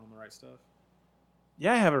right stuff?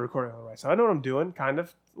 Yeah, I have it recording on the right. So I know what I'm doing, kind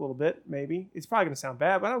of, a little bit, maybe. It's probably going to sound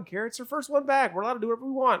bad, but I don't care. It's our first one back. We're allowed to do whatever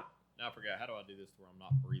we want. Now I forgot. How do I do this where I'm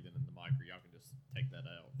not breathing in the mic, or y'all can just take that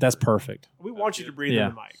out? That's perfect. We want you to breathe Yeah.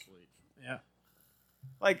 in the mic. Sweet. Yeah.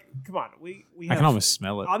 Like, come on. We I have, can almost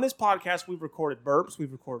smell it. on this podcast, we've recorded burps,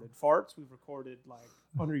 we've recorded farts, we've recorded, like,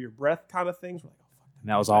 under your breath kind of things. We're like, oh, fuck. And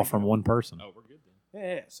that was all from one person. Oh, we're good then.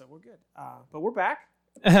 Yeah, so we're good. But we're back.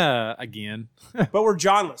 Again. But we're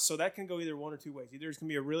Johnless, so that can go either one or two ways. Either it's going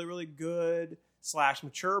to be a really, really good /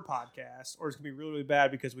 mature podcast, or it's going to be really, really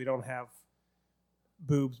bad because we don't have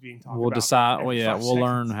boobs being talked about. We'll decide. Well, every yeah, 5 we'll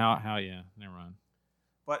learn seconds. how. Yeah, never mind.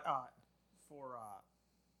 But for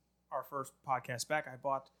our first podcast back, I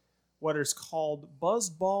bought what is called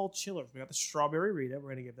Buzzball Chillers. We got the Strawberry Rita. We're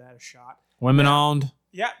going to give that a shot. Women owned.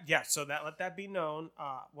 Yeah. So let that be known.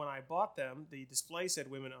 When I bought them, the display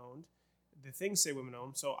said women owned. The things say women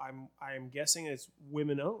owned, so I am guessing it's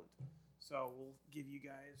women owned. So we'll give you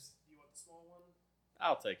guys. You want the small one?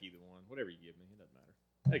 I'll take either one. Whatever you give me, it doesn't matter.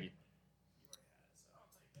 Thank you. I'll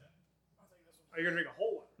take that. I'll take this one. Are you gonna drink a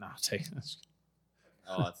whole one? No, take this.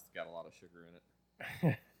 Oh, it's got a lot of sugar in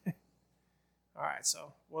it. All right.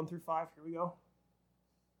 So 1 through 5. Here we go.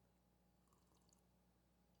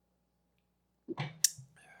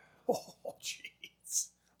 Oh, jeez. That's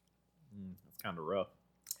kind of rough.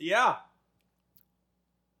 Yeah.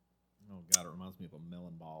 Oh God, it reminds me of a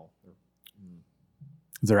melon ball.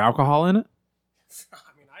 Is there alcohol in it? I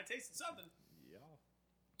mean, I tasted something. Yeah.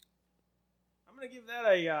 I'm gonna give that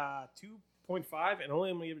a 2.5, and only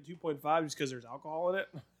I'm gonna give it 2.5 just because there's alcohol in it.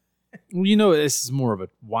 Well, you know, this is more of a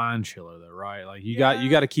wine chiller, though, right? Like you got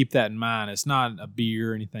to keep that in mind. It's not a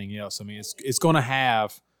beer or anything else. I mean, it's going to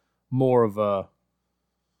have more of a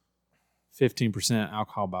 15%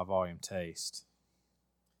 alcohol by volume taste.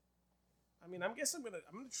 I mean, I guess I'm gonna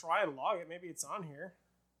try and log it. Maybe it's on here.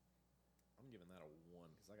 I'm giving that a 1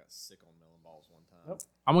 because I got sick on melon balls one time. Nope.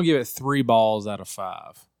 I'm gonna give it 3 balls out of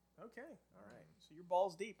 5. Okay, all right. So your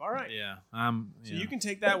ball's deep. All right. Yeah, So you can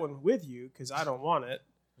take that one with you because I don't want it,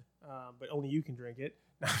 but only you can drink it.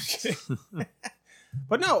 No, I'm just kidding.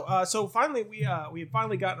 But no. So finally, we have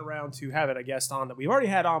finally gotten around to having a guest on that we've already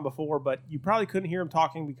had on before, but you probably couldn't hear him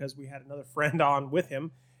talking because we had another friend on with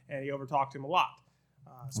him, and he overtalked him a lot.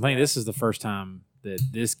 I think this is the first time that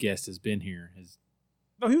this guest has been here.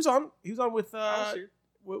 No, he was on. He was on with I was here.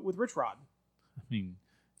 with Rich Rod. I mean,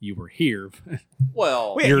 you were here.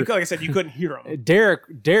 Well, Well, yeah, like I said, you couldn't hear him.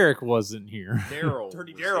 Derek wasn't here. Daryl.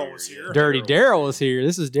 Dirty Daryl was here. Dirty Daryl was here.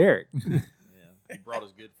 This is Derek. Yeah, he brought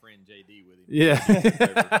his good friend JD with him. Yeah.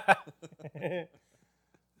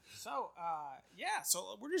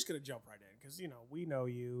 So we're just gonna jump right in because we know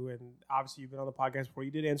you, and obviously you've been on the podcast before.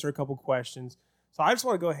 You did answer a couple questions, so I just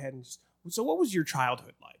want to go ahead and just. So, what was your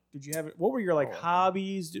childhood like? Did you have? What were your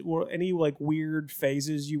hobbies? Were any weird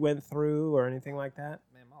phases you went through, or anything like that?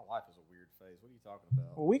 Man, my life is a weird phase. What are you talking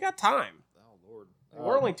about? Well, we got time. Oh Lord,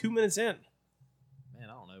 We're only 2 minutes in. Man,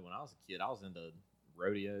 I don't know. When I was a kid, I was into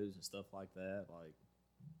rodeos and stuff like that. Like,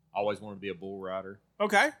 I always wanted to be a bull rider.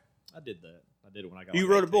 Okay. I did that. I did it when I got. You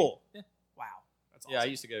like rode a 18. bull. Yeah. Wow. That's awesome. Yeah, I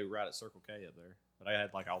used to go ride at Circle K up there, but I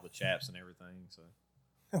had all the chaps and everything. So,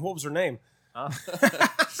 What was her name?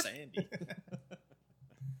 Sandy.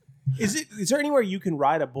 Is there anywhere you can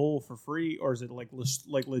ride a bull for free, or is it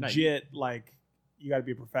legit? You got to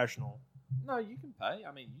be a professional. No, you can pay.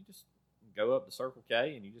 I mean, you just go up to Circle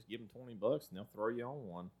K and you just give them $20 and they'll throw you on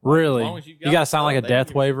one. Really? As long as You got to sign like a they death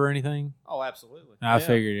give- waiver or anything? Oh, absolutely. I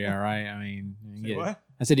figured, yeah, right. I mean, Say what?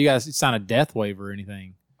 I said, you got to sign a death waiver or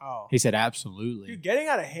anything. Oh, He said, absolutely. dude, getting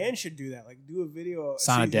out of hand should do that. Do a video.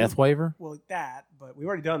 Sign a see death who- waiver? Well, that, but we've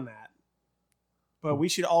already done that. But we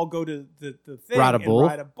should all go to the thing Ride a and bull?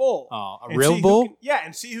 ride a bull. Oh, a And real see who bull?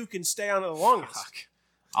 and see who can stay on it the longest.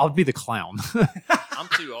 I'll be the clown. I'm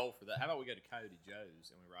too old for that. How about we go to Coyote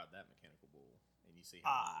Joe's and we ride that mechanical bull and you see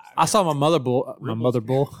how I saw my mother bull. My Real mother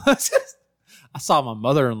bull's bull. I saw my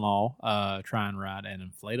mother-in-law try and ride an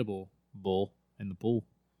inflatable bull in the pool.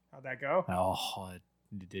 How'd that go? Oh,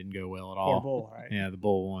 it didn't go well at Poor all. bull, right? Yeah, the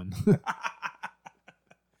bull won.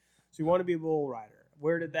 So you want to be a bull rider.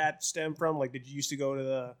 Where did that stem from? Did you used to go to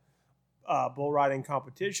the bull riding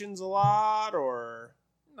competitions a lot, or?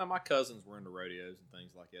 No, my cousins were into rodeos and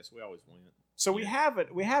things like that, so we always went. So we have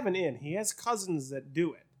it. We have an in. He has cousins that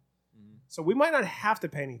do it. Mhm. So we might not have to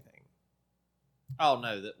pay anything. Oh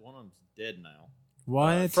no, that one of them's dead now.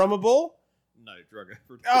 What? From a bull? No, drug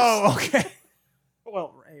overdose. Oh, okay.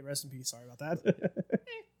 Well, hey, rest in peace. Sorry about that.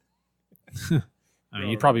 I mean,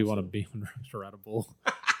 you probably want to be to ride a bull.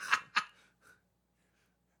 I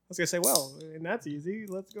was gonna say, and that's easy.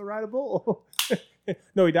 Let's go ride a bull.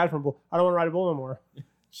 No, he died from a bull. I don't want to ride a bull no more.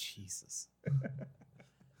 Jesus.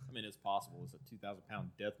 I mean, it's possible. It's a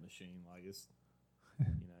 2,000-pound death machine. Like it's, you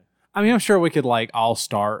know. I mean, I'm sure we could like all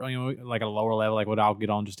start, like at a lower level, like what I'll get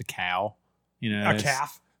on just a cow, A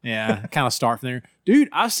calf. Yeah, kind of start from there, dude.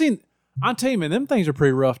 I'll tell you, man, them things are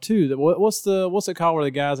pretty rough too. What's it called where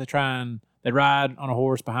the guys they ride on a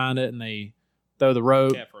horse behind it and they throw the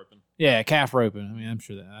rope? Calf roping. Yeah, calf roping. I mean, I'm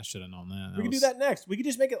sure that I should have known that. We can do that next. We can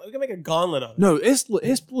just make it. We can make a gauntlet of it. No, it's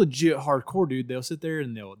legit hardcore, dude. They'll sit there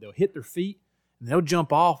and they'll hit their feet and they'll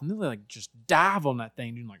jump off and they'll like just dive on that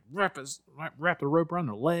thing, dude, like wrap the rope around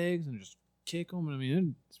their legs and just kick them. I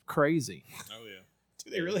mean, it's crazy. Oh yeah. Do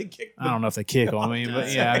they really kick? I don't know if they kick them. I mean,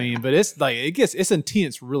 but yeah, I mean, but it's like it's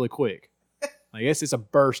intense really quick. Like it's a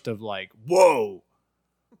burst of like, whoa.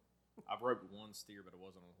 I've roped one steer, but it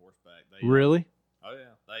wasn't on horseback. Really? Oh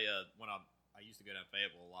yeah. They when I used to go down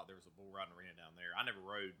Fayetteville a lot. There was a bull riding arena down there. I never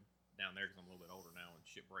rode down there because I'm a little bit older now and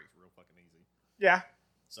shit breaks real fucking easy. Yeah.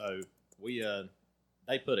 So we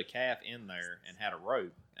they put a calf in there and had a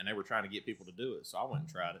rope, and they were trying to get people to do it. So I went and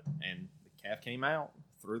tried it, and the calf came out,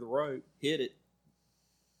 threw the rope, hit it,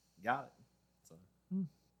 got it. So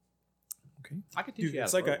okay, I could teach Dude, you.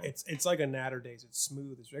 it's like a Natter Days. It's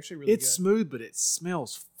smooth. It's actually really it's good. smooth, but it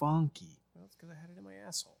smells funky. Well, it's because I had it in my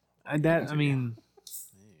asshole. I mean,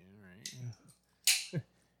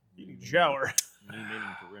 You need to shower. New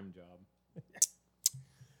meaning to rim job.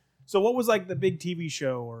 So, what was like the big TV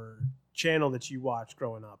show or channel that you watched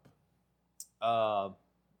growing up? All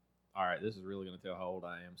right, this is really going to tell how old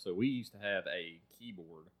I am. So we used to have a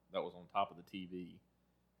keyboard that was on top of the TV,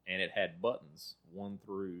 and it had buttons 1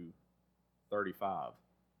 through 35.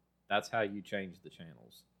 That's how you changed the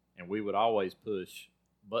channels. And we would always push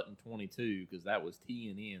button 22 because that was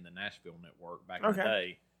TNN, the Nashville network back in the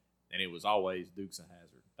day, and it was always Dukes of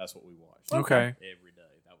Hazzard. That's what we watched. Okay. Every day.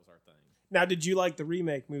 That was our thing. Now, did you like the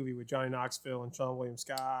remake movie with Johnny Knoxville and Sean William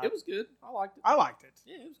Scott? It was good. I liked it. I liked it.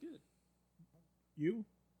 Yeah, it was good. You?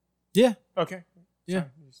 yeah, Okay. Yeah.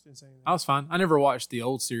 Sorry, I just didn't say anything. I was fine. I never watched the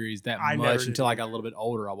old series that I never much did until I got a either. little bit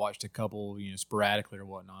older. I watched a couple, sporadically or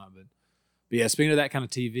whatnot. But yeah, speaking of that kind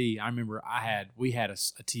of TV, I remember we had a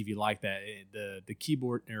TV like that. The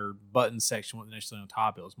keyboard or button section wasn't necessarily on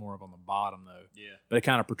top; it was more of on the bottom though. Yeah. But it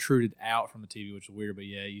kind of protruded out from the TV, which was weird. But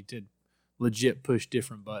yeah, you did legit push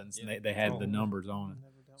different buttons, Yeah. and they had the Oh. numbers on it.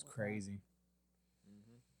 Never dealt It's with crazy.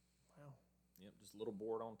 Mm-hmm. Wow. Yep, just a little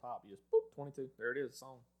board on top. You just boop, 22. There it is. It's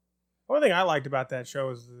on. One thing I liked about that show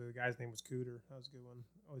was the guy's name was Cooter. That was a good one.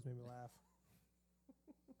 Always made me laugh.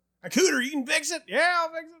 A Cooter, you can fix it? Yeah, I'll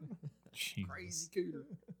fix it. Jesus. Cooter.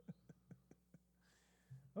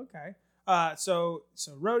 Okay. So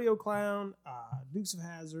Rodeo Clown, Dukes of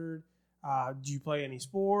Hazzard. Do you play any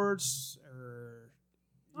sports or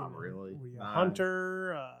Not really. Were you a No.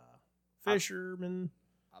 hunter, fisherman?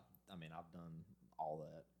 I've done all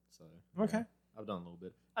that. So Okay. I've done a little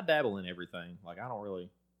bit. I dabble in everything. Like I don't really.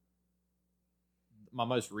 My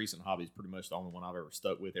most recent hobby is pretty much the only one I've ever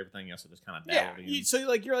stuck with. Everything else I just kind of Yeah. dabbled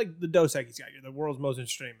in. You're like the Dos Equis guy. You're the world's most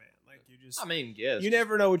interesting man. Like you just. Yes. you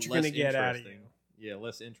never know what you're less going to get out of you. interesting. Yeah,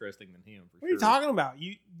 less interesting than him. For What are you sure. talking about?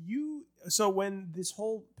 You. So when this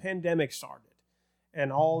whole pandemic started,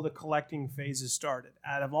 and all the collecting phases started,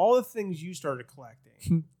 out of all the things you started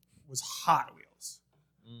collecting, was Hot Wheels.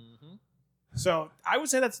 Mm-hmm. So I would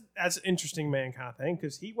say that's an interesting man kind of thing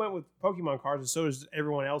because he went with Pokemon cards, and so does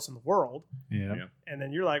everyone else in the world. Yeah. Yeah. And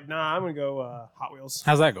then you're like, nah, I'm gonna go Hot Wheels.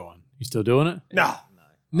 How's that going? You still doing it? No.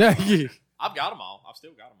 No. I've got them all. I've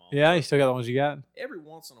still got them all. Yeah, you still got the ones you got. Every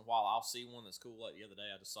once in a while, I'll see one that's cool. Like the other day,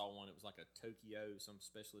 I just saw one. It was like a Tokyo, some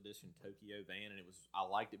special edition Tokyo van, and I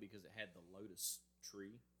liked it because it had the lotus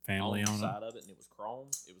tree Family on the on it. side of it, and it was chrome.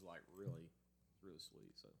 It was like really sweet.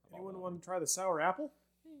 So I bought Anyone that want to try the sour apple?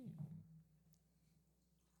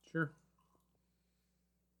 Sure.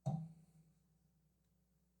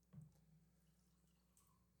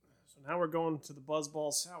 So now we're going to the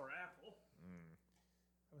Buzzball sour apple. Mm.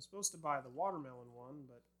 I was supposed to buy the watermelon one,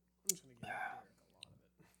 but I'm just gonna give Derek a lot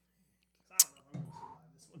of it. 'Cause I don't know if I'm gonna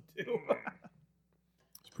survive this one too.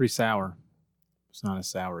 It's pretty sour. It's not as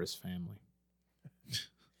sour as family.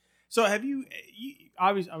 So have you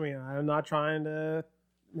obviously, I mean, I'm not trying to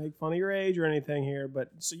make fun of your age or anything here, but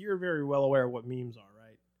so you're very well aware of what memes are,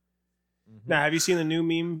 right? Mhm. Now, have you seen the new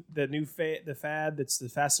meme, the fad that's the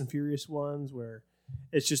Fast and Furious ones where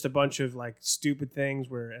it's just a bunch of like stupid things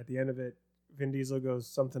where at the end of it, Vin Diesel goes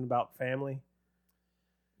something about family?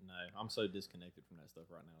 No, I'm so disconnected from that stuff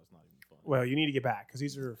right now. It's not even funny. Well, you need to get back because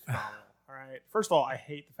these are phenomenal. All right. First of all, I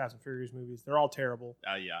hate the Fast and Furious movies. They're all terrible.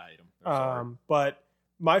 Oh yeah, I hate them. But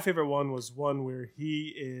my favorite one was one where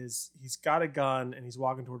he's got a gun and he's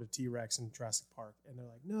walking toward a T-Rex in Jurassic Park, and they're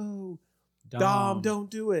like, "No, Dom, don't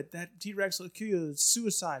do it. That T-Rex will kill you. It's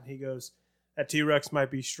suicide. And he goes, that T-Rex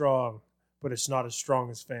might be strong, but it's not as strong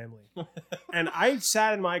as family. And I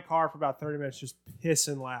sat in my car for about 30 minutes just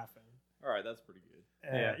pissing laughing. All right, that's pretty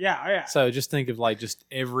good. Yeah. So just think of like just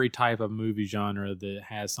every type of movie genre that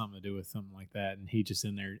has something to do with something like that, and he just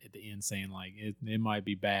in there at the end saying like it might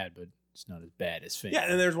be bad, but it's not as bad as family. Yeah,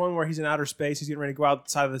 and there's one where he's in outer space. He's getting ready to go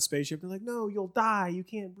outside of the spaceship. They're like, no, you'll die. You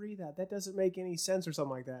can't breathe that. That doesn't make any sense or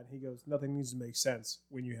something like that. He goes, nothing needs to make sense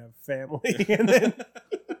when you have family. And then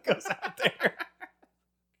he goes out there.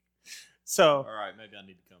 So, All right, maybe I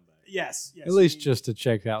need to come back. yes. At least just to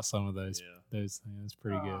check out some of those Yeah. those things. That's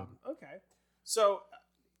pretty good. Okay. So,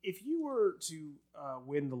 if you were to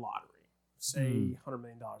win the lottery, say $100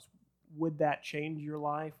 million, would that change your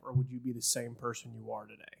life, or would you be the same person you are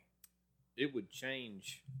today? It would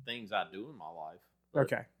change things I do in my life. but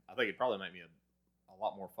Okay. I think it'd probably make me a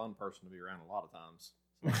lot more fun person to be around a lot of times.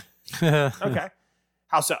 So, Okay.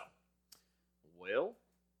 How so? well,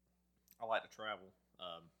 I like to travel.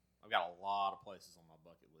 I've got a lot of places on my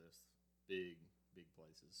bucket list. Big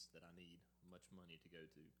places that I need much money to go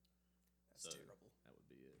to. That's So, terrible. That would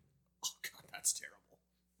be it. Oh God, that's terrible.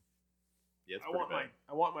 Yeah, it's I want pretty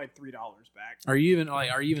bad. my $3 back. Are you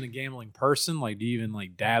even a gambling person? Like, do you even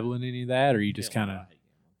like dabble in any of that, or you just Yeah, kind I of hate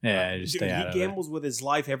gambling. just Dude, stay out he of it? gambles with his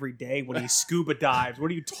life every day when he scuba dives. What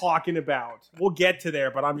are you talking about? We'll get to there,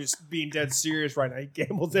 but I'm just being dead serious right now. He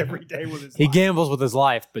gambles every day with his He life. gambles with his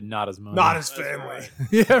life, but not his money. Not his That's family. right.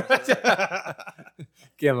 yeah, right.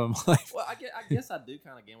 Give him life. Well, I guess I do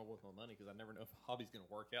kind of gamble with my money because I never know if a hobby's going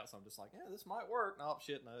to work out. So I'm just like, yeah, this might work. No,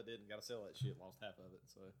 shit, no, it didn't. Got to sell that shit. Lost half of it.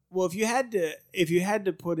 So Well, if you had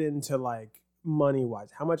to put into like money wise,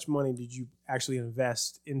 how much money did you actually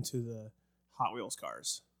invest into the Hot Wheels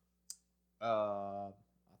cars? I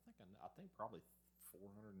think probably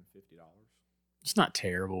 $450. It's not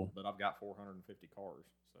terrible. But I've got 450 cars.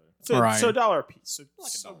 So Right. So $1 a piece. So Like a dollar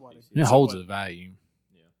somewhat- piece, It yeah. holds somewhat- its value.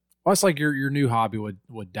 Yeah. Well, it's like your new hobby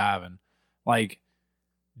with diving. Like,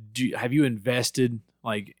 have you invested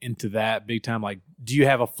like into that big time? Like, do you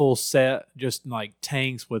have a full set, just like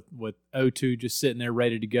tanks with O2 just sitting there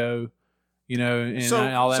ready to go? You know, and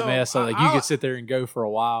So- all that so mess. So like you I'll- could sit there and go for a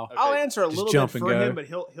while. Okay. I'll answer a Just little jump bit and for go. him, but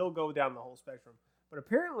he'll go down the whole spectrum. But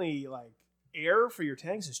apparently, like air for your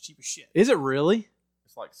tanks is cheap as shit. Is it really?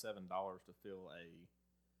 It's like $7 to fill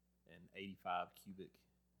an 85 cubic.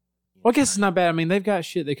 Well, I guess it's not bad. I mean, they've got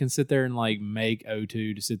shit they can sit there and like make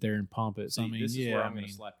O2 to sit there and pump it. So See, I mean, this is yeah, where I I'm going mean,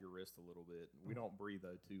 to slap your wrist a little bit. We don't breathe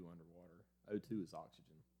O2 underwater. O2 is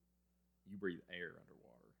oxygen. You breathe air underwater.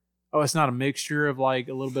 oh, it's not a mixture of like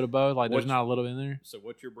a little bit of both. Like, there's What- not a little in there. So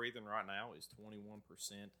what you're breathing right now is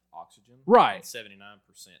 21% oxygen, Right. and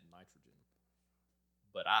 79% nitrogen.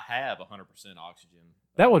 But I have 100% oxygen.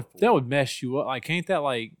 That would for- mess you up. Like, ain't that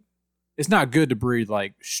like? It's not good to breathe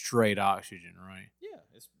like straight oxygen, right? Yeah,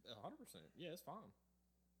 it's 100%. Yeah, it's fine.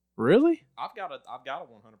 Really? I've got a 100%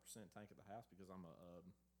 tank at the house because I'm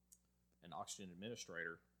an oxygen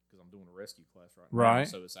administrator because I'm doing a rescue class right now. Right.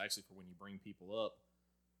 So it's actually for when you bring people up,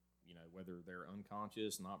 you know, whether they're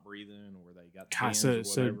unconscious, not breathing, or they got the God, bends so- or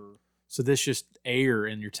so- whatever. So this just air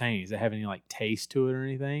in your tank. Does it have any like taste to it or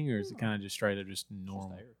anything, or is it No. kind of just straight up just It's just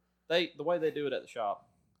normal? air. The way they do it at the shop.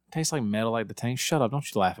 Tastes like metal, like the tank. Shut up!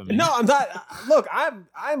 Don't you laugh at me. No, I'm not. Look,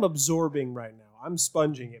 I'm absorbing right now. I'm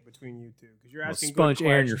sponging it between you two because you're Well, asking. sponge good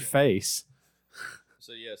air in your questions. face.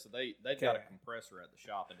 So yeah, so they've got a Okay. compressor at the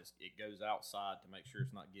shop, and it goes outside to make sure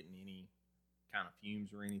it's not getting any kind of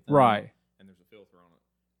fumes or anything. Right. And there's a filter on it,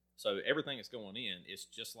 so everything that's going in, it's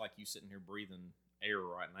just like you sitting here breathing air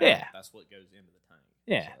right now. Yeah. That's what goes into the tank.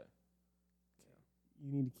 Yeah. So,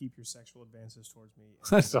 You need to keep your sexual advances towards me.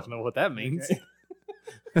 I just don't know what that means.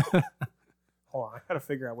 Okay. Hold on, I gotta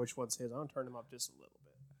figure out which one's his. I'm gonna turn him up just a little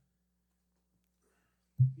bit.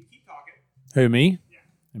 You keep talking. Who, me? Yeah.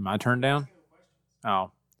 Am I turned down? Oh. I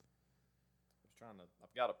was trying to.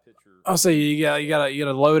 I've got a picture. I'll say you got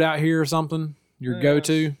a load out here or something. Your Yeah, go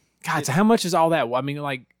to. God, so how much is all that? I mean,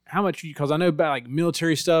 like how much? Because I know about like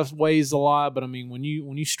military stuff weighs a lot, but I mean when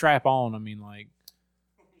you strap on, I mean like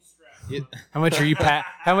It, how much are you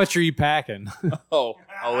How much are you packing? oh,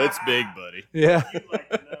 it's big, buddy. yeah. You'd like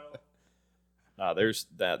to know. There's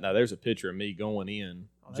that. Now there's a picture of me going in,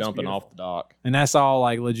 Oh, that's jumping off beautiful. the dock. And that's all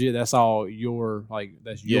like legit. That's all your like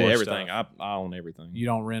that's Yeah, your everything. stuff. I own everything. You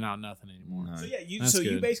don't rent out nothing anymore. No. So yeah, you That's you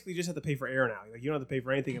good. basically just have to pay for air now. Like you don't have to pay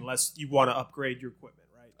for anything unless you want to upgrade your equipment,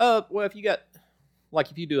 right? Well, if you got, like,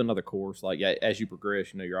 if you do another course, like as you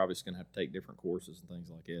progress, you know, you're obviously going to have to take different courses and things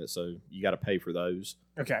like that. So you got to pay for those.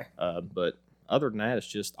 Okay. But other than that, it's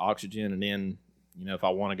just oxygen. And then, you know, if I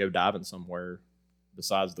want to go diving somewhere,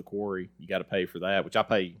 besides the quarry. You got to pay for that, which I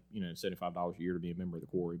pay, $75 a year to be a member of the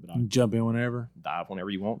quarry. But I Jump in whenever. dive whenever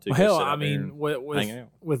you want to. Well, Go hell, sit out I there mean, and hang out.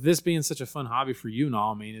 with this being such a fun hobby for you and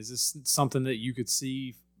all, I mean, is this something that you could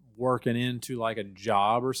see working into like a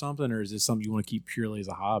job or something, or is this something you want to keep purely as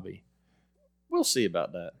a hobby? We'll see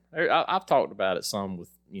about that. I've talked about it some with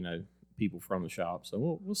people from the shop,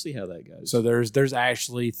 so we'll see how that goes. So there's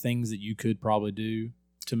actually things that you could probably do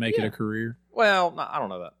to make it Yeah. a career. Well, I don't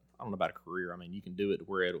know about a career. I mean, you can do it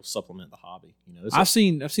where it'll supplement the hobby. I've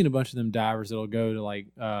seen a bunch of them divers that'll go to like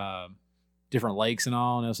different lakes and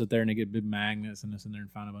all, and they'll sit there and they get big magnets and this and there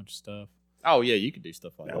and find a bunch of stuff. Oh yeah, you could do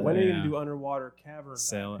stuff like Now, that. when are you Yeah. going to do underwater cavern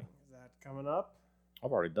Sell diving? Is that coming up?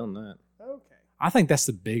 I've already done that. Okay. I think that's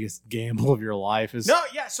the biggest gamble of your life is No,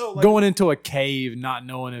 yeah. So like, going into a cave, not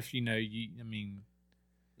knowing if I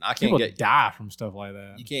can't people get. die from stuff like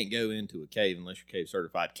that. You can't go into a cave unless you're cave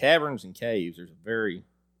certified. Caverns and caves, there's a very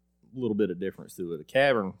little bit of difference to it. A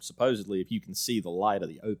cavern, supposedly, if you can see the light of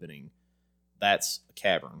the opening, that's a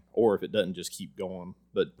cavern. Or if it doesn't just keep going.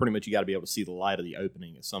 But pretty much you got to be able to see the light of the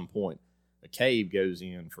opening at some point. A cave goes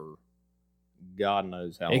in for God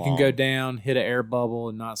knows how long. It can go down, hit an air bubble,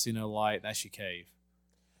 and not see no light. That's your cave.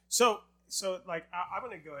 So like, I'm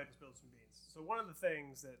going to go ahead and spill some beans. So one of the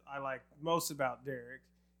things that I like most about Derek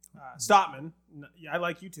Stotman, I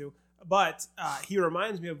like you too, but he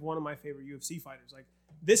reminds me of one of my favorite UFC fighters. Like,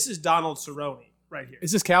 this is Donald Cerrone right here.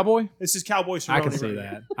 Is this Cowboy? This is Cowboy Cerrone. I can see right that.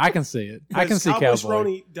 here. I can see it. I can Because see Cowboy Cowboy.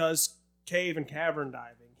 Cerrone does cave and cavern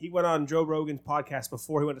diving. He went on Joe Rogan's podcast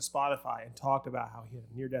before he went to Spotify and talked about how he had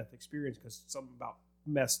a near-death experience because something about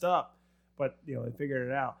messed up, but they figured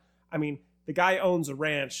it out. I mean, the guy owns a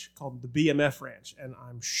ranch called the BMF Ranch, and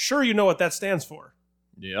I'm sure you know what that stands for.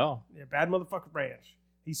 Yeah. Yeah, Bad Motherfucker Ranch.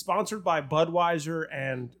 He's sponsored by Budweiser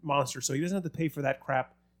and Monster, so he doesn't have to pay for that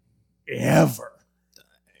crap ever.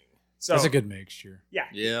 So That's a good mixture. yeah,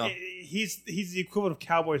 Yeah. He's the equivalent of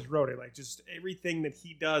Cowboy's Roadie. Like, just everything that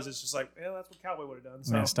he does is just like, well, that's what Cowboy would have done.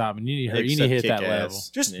 So Man, stop. You need to Except hit that kick level. ass.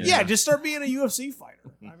 just Yeah. just start being a UFC fighter.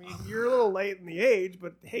 I mean, you're a little late in the age,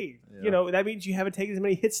 but hey, Yeah. that means you haven't taken as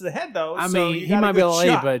many hits to the head though. I so mean, you he got a might be a good little late,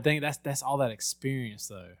 shot. but I think that's all that experience,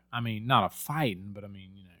 though. I mean, not a fighting, but I mean,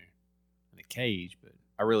 in a cage. But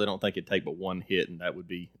I really don't think it'd take but one hit, and that would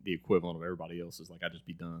be the equivalent of everybody else's. Like, I'd just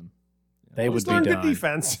be done. they would Just be learn done. good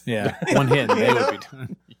defense. Yeah, one hit and they would be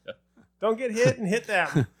done. Don't get hit and hit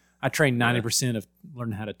them. I trained 90% of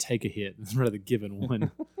learning how to take a hit rather than giving one.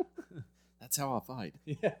 That's how I fight.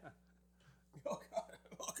 Yeah. Oh, God.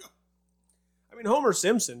 Oh, God. I mean, Homer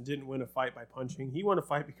Simpson didn't win a fight by punching. He won a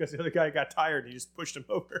fight because the other guy got tired and he just pushed him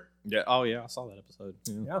over. Yeah. Oh, yeah. I saw that episode.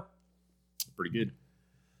 Yeah. Yeah. Pretty good.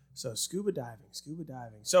 So scuba diving.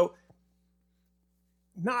 So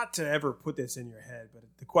not to ever put this in your head, but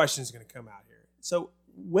the question is going to come out here. So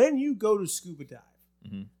when you go to scuba dive,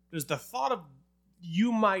 Mhm. does the thought of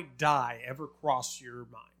you might die ever cross your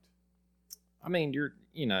mind? I mean, Or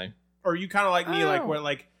are you kind of like me, like Oh. where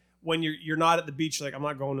like when you're not at the beach, you're like, I'm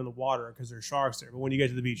not going in the water because there's sharks there. But when you get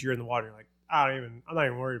to the beach, you're in the water. You're like, I'm not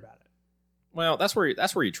even worried about it. well, that's where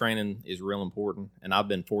your training is real important. And I've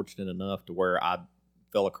been fortunate enough to where I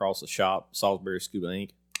fell across a shop, Salisbury Scuba Inc.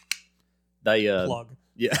 They Plug.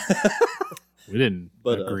 yeah. We didn't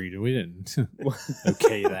But, agree to. We didn't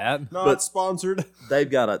okay that. Not But- sponsored. they've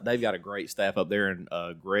got a great staff up there, and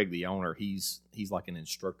Greg, the owner, he's like an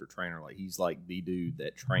instructor trainer. Like, he's like the dude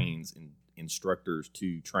that trains instructors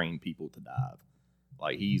to train people to dive.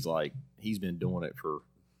 Like, he's been doing it for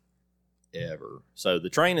ever. So the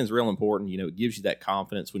training is real important. It gives you that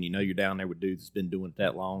confidence when you're down there with dudes that's been doing it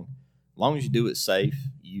that long. As long as you do it safe,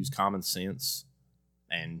 you use common sense,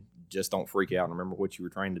 and just don't freak out and remember what you were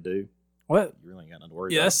trained to do. What? You really ain't got nothing to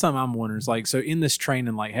worry Yeah, about. that's something I'm wondering. Is like, so in this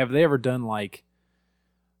training, like, have they ever done like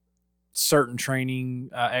certain training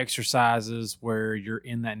exercises where you're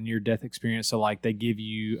in that near death experience? So like they give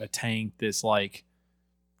you a tank that's like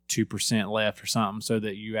 2% left or something, so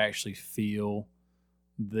that you actually feel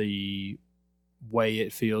the way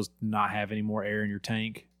it feels to not have any more air in your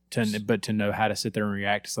tank, but to know how to sit there and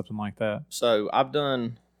react to something like that. So I've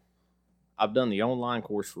done the online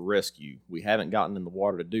course for rescue. We haven't gotten in the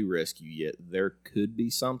water to do rescue yet. There could be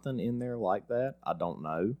something in there like that. I don't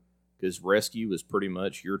know, because rescue is pretty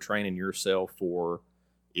much you're training yourself for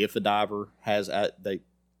if a diver has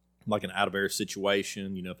like an out of air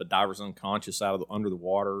situation. If a diver's unconscious under the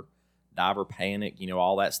water, diver panic.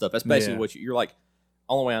 All that stuff. That's basically Yeah. what you're like.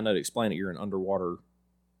 Only way I know to explain it, you're an underwater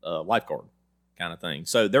lifeguard kind of thing.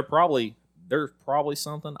 So there's probably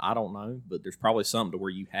something, I don't know, but there's probably something to where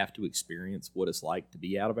you have to experience what it's like to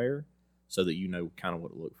be out of air so that you know kind of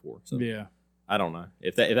what to look for. So Yeah. I don't know.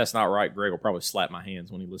 If that's not right, Greg will probably slap my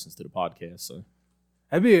hands when he listens to the podcast. So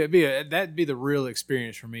That'd be the real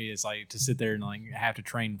experience for me. Is like to sit there and like have to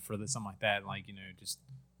train for something like that. Like just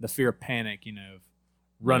the fear of panic. Of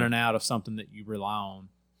running out of something that you rely on,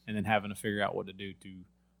 and then having to figure out what to do to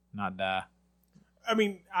not die. I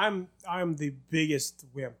mean, I'm the biggest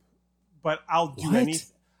wimp, but I'll do What?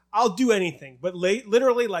 anything. I'll do anything, but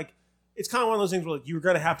literally, like, it's kind of one of those things where like, you're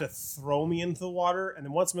gonna have to throw me into the water, and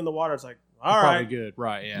then once I'm in the water, it's like, all Probably right, good,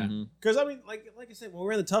 right? Yeah. Mhm. because I mean, like I said, when we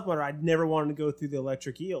were in the Tough Mudder, I never wanted to go through the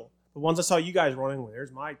electric eel. But once I saw you guys running, well,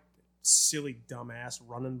 there's my silly dumbass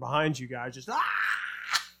running behind you guys, just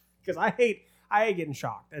because I hate getting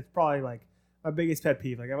shocked. That's probably like my biggest pet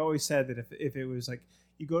peeve. Like I've always said that if it was like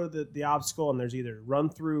you go to the obstacle and there's either run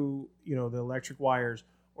through the electric wires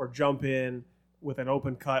or jump in with an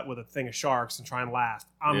open cut with a thing of sharks and try and last,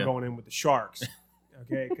 I'm going in with the sharks.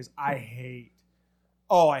 Okay, because I hate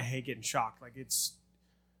getting shocked. Like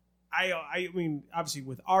I mean, obviously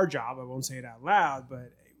with our job, I won't say it out loud,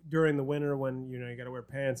 but during the winter when you got to wear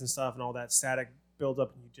pants and stuff and all that static builds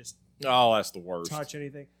up and you just Oh, that's the worst. touch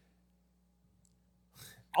anything,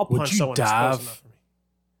 I'll Would punch you someone that's close dive? enough for me.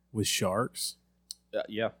 With sharks.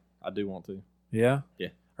 Yeah, I do want to. Yeah. Yeah.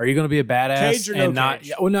 Are you going to be a badass Cage or no and not? cage?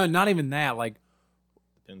 Yeah, well, no, not even that. Like,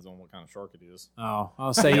 Depends on what kind of shark it is. I'll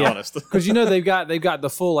To say be yeah. honest. Because they've got the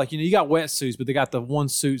full you got wetsuits, but they got the one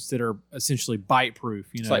suits that are essentially bite proof.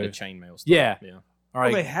 It's like the chainmail stuff. Yeah. Yeah. All Oh,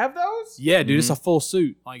 right. they have those? Yeah, dude, it's Mhm. a full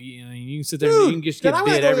suit. Like you can sit there, Dude, and you can just then get I'm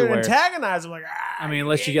gonna bit go there everywhere. and antagonize them. Like, I mean,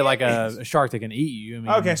 unless you get like a shark that can eat you. I mean,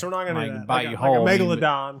 okay, so we're not gonna might do that. bite Like you a whole. I mean, but-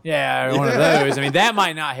 megalodon. yeah, one of those. I mean, that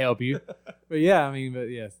might not help you. But yeah, I mean, but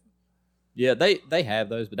yes. Yeah, they have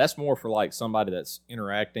those, but that's more for like somebody that's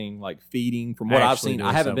interacting, like feeding. From what I've Actually seen, I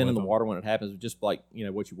doing haven't stuff been in with the them. water when it happens. Just like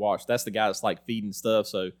what you watch, that's the guy that's like feeding stuff.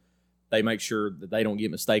 So they make sure that they don't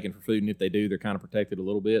get mistaken for food, and if they do, they're kind of protected a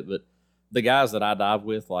little bit. But the guys that I dive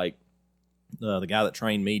with, like the guy that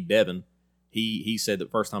trained me, Devin, he said that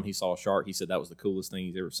first time he saw a shark, he said that was the coolest thing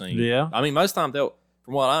he's ever seen. Yeah. I mean, most times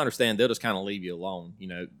from what I understand, they'll just kind of leave you alone.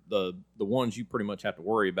 The ones you pretty much have to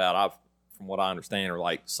worry about, from what I understand, are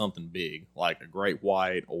like something big, like a great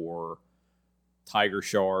white or tiger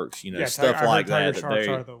sharks, stuff I like heard tiger that. sharks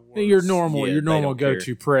That are the worst. Your normal, Yeah, your they normal don't care.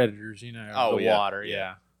 go-to predators, Oh, the yeah, water.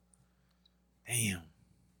 yeah. Damn.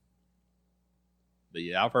 But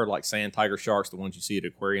yeah, I've heard like sand tiger sharks, the ones you see at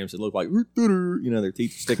aquariums that look like, their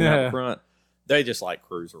teeth are sticking out the front. They just like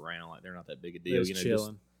cruise around, like they're not that big a deal. Just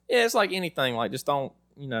chilling. Yeah, it's like anything. Like just don't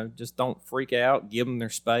freak out. Give them their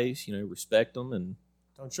space. Respect them, and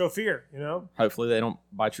Don't show fear. hopefully they don't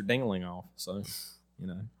bite your dingling off. So, It's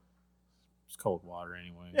cold water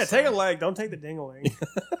anyway. Yeah, so. take a leg. Don't take the dingling.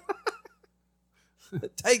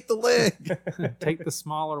 take the leg. Take the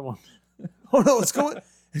smaller one. Oh no, it's going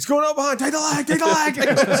up behind. Take the leg. Take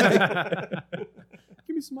the leg.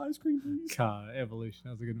 Give me some ice cream, please. God, Evolution.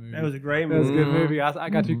 That was a good movie. That was a great That was a movie. good movie. I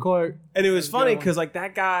got your quote. And it was That was a funny good one. because like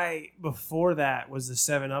that guy before that was the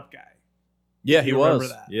 7-Up guy. Yeah, he You was. remember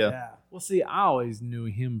that? Yeah. Well, see, I always knew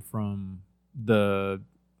him from the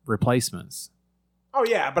Replacements. Oh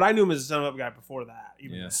yeah, but I knew him as a 7-Up guy before that.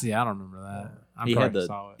 Even Yeah. See, I don't remember that. I'm He had correct, I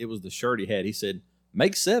saw it was the shirt he had. He said,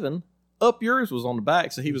 "Make 7. Up yours" was on the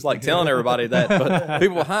back. So he was like telling everybody that, but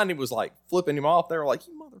people behind him was like flipping him off. They were like,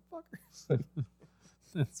 "You motherfucker."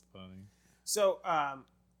 That's funny. So,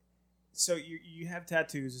 so you have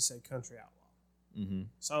tattoos that say Country Outlaw. Mm-hmm.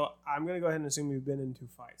 So I'm gonna go ahead and assume you've been into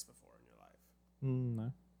fights before in your life.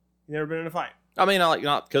 No. You never been in a fight? I mean,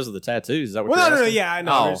 not because of the tattoos. Is that what Well, you're no. asking? Yeah, I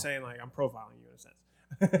know. Oh. I'm just saying, like, I'm profiling you in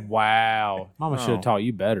a sense. Wow. Mama should Oh. have taught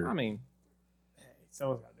you better. I mean, Hey,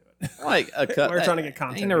 someone's got to do it. like a cut. We're trying to get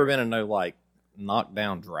content Ain't never here. been in no like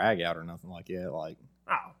knockdown drag out or nothing like that. Like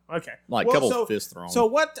Oh, okay. a Well, couple so- fist thrown. So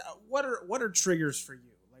what are triggers for you?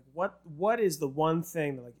 Like what is the one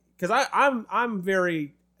thing that, like, because I'm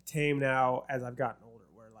very tame now as I've gotten older,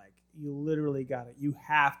 where like you literally you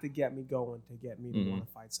have to get me going to get me to Mhm. want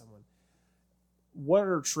to fight someone. What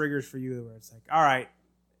are triggers for you where it's like, all right,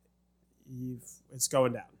 it's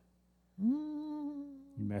going down? You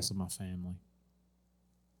mess with my family.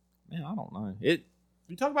 Man, I don't know.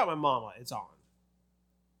 You talk about my mama, it's on.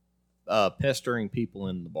 Pestering people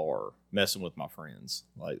in the bar, messing with my friends,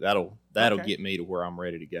 like that'll Okay. get me to where I'm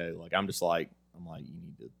ready to go. Like I'm like you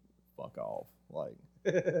need to fuck off. Like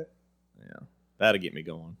that'll get me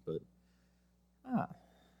going. But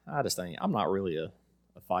I just think I'm not really a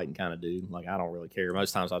fighting kind of dude. Like, I don't really care.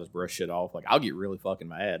 Most times I just brush shit off. Like, I'll get really fucking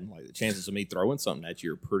mad. Like, the chances of me throwing something at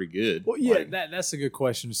you are pretty good. Well, yeah, Like, that's a good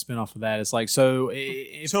question to spin off of that. It's like, so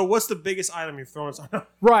So what's the biggest item you've thrown?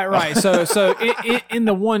 right. So in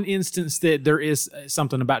the one instance that there is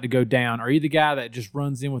something about to go down, are you the guy that just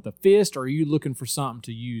runs in with a fist, or are you looking for something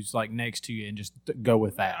to use like next to you and just go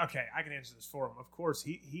with that? Okay, I can answer this for him. Of course,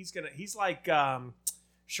 he's like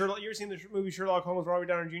Sherlock. You ever seen the movie Sherlock Holmes, Robert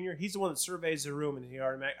Downey Jr.? He's the one that surveys the room, and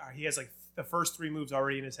he has like the first 3 moves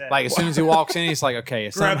already in his head. Like as soon as he walks in, he's like, okay,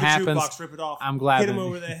 if grab something the happens, jukebox, rip it off, I'm glad hit him that-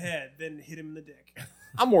 over the head, then hit him in the dick.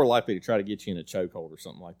 I'm more likely to try to get you in a chokehold or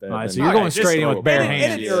something like that. All right, than- so you're Okay, going just straight in throw with a bare punch.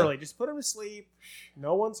 hands. End it Yeah. early. Just put him to sleep.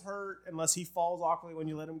 No one's hurt unless he falls awkwardly when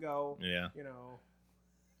you let him go. Yeah. You know.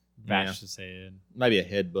 Bash his head. Maybe a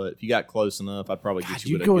headbutt. If you got close enough, I'd probably get God,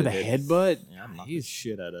 you you with go a with good a head. headbutt. Yeah, I'm knocking the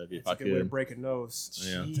shit out of you if That's I a good way to could. break a nose.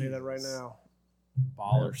 Yeah. I'll tell you that right now.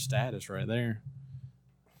 Baller status right there.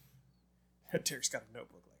 Derek's got a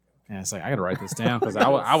notebook like that. Yeah, it's like I gotta write this down because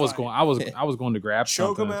I was going to grab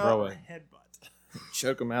Choke something him and out throw or it. headbutt.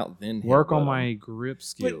 Choke them out, then Work on headbutt 'em. my grip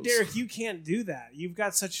skills. But Derek, you can't do that. You've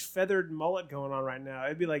got such feathered mullet going on right now.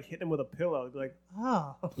 It'd be like hitting him with a pillow. It'd be like,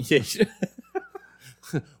 oh, Yeah.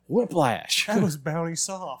 Whiplash. that was bounty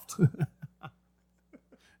soft.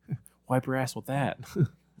 Wipe your ass with that.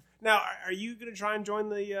 Now, are you going to try and join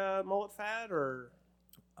the mullet fad or?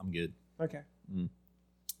 I'm good. Okay.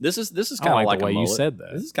 This is I kind of like like the way a you mullet. said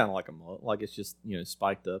that. This is kind of like a mullet. Like it's just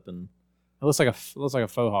spiked up and It looks like a faux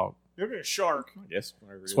hawk. You're going to shark. I guess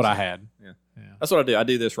whatever. That's what I had. Yeah. Yeah. That's what I do. I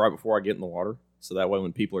do this right before I get in the water, so that way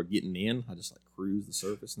when people are getting in, I just like cruise the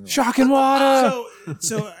surface. And they're like, Shocking water.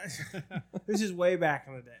 So this is way back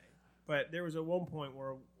in the day, but there was at one point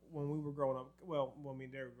where when we were growing up, well, when me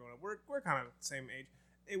and Derek were growing up, we're kind of the same age.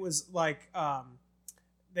 It was like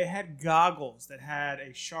they had goggles that had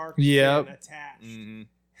a shark Yep. fin attached. Mhm.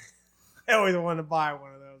 I always wanted to buy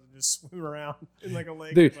one of those and just swim around in like a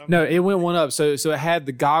lake. or Dude, something. no, it went one up. So it had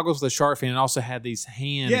the goggles, the shark fin, and also had these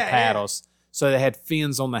hand Yeah, paddles. So they had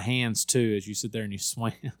fins on the hands too as you sit there and you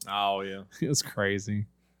swim. Oh yeah. It was crazy.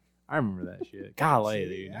 I remember that shit. Golly, See,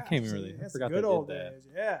 dude. yeah, I can't remember see, that. I that's forgot good they old did that. days.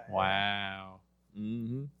 Yeah. Wow.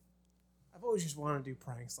 Mm-hmm. I've always just wanted to do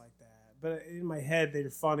pranks like that. But in my head, they're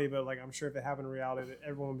funny. But like, I'm sure if it happened in reality, that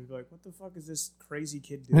everyone would be like, "What the fuck is this crazy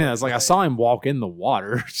kid doing?" Yeah, it's like I saw him walk in the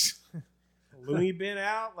water. Looney bin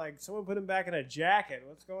out. Like someone put him back in a jacket.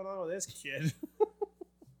 What's going on with this kid?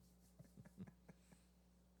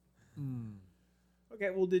 Okay.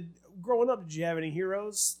 Well, growing up, did you have any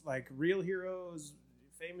heroes? Like real heroes,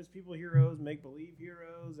 famous people heroes, make believe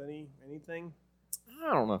heroes? Anything?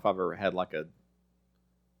 I don't know if I've ever had like a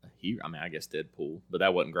hero. I mean, I guess Deadpool, but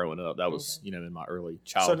that wasn't growing up. That was in my early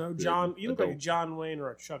So childhood. no, John. You look like a adult. John Wayne or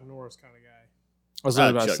a Chuck Norris kind of guy. I was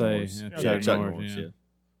about to Chuck say Norris. yeah, Yeah, Chuck Chuck Norris, Norris, yeah. yeah.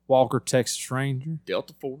 Walker, Texas Ranger.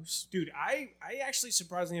 Delta Force. Dude, I actually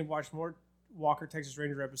surprisingly have watched more Walker Texas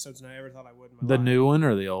Ranger episodes than I ever thought I would in my The life. new one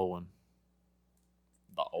or the old one?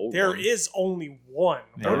 The old There one. is only one.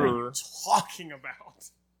 What Yeah. are you talking about?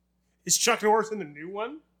 Is Chuck Norris in the new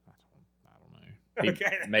one? I don't know.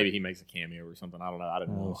 He- Maybe he makes a cameo or something. I don't know. I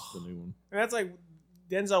didn't know the new one. And that's like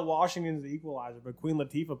Denzel Washington's the Equalizer, but Queen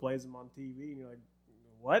Latifah plays him on TV, and you're like,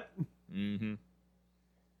 what? Mm-hmm.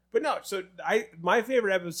 But no. So my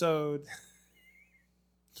favorite episode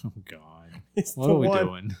Oh God, is what the are we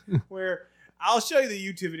one doing? where I'll show you the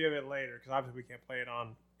YouTube video of it later because obviously we can't play it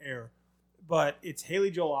on air. But it's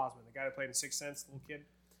Haley Joel Osment, the guy that played in Sixth Sense, the little kid.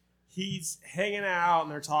 He's hanging out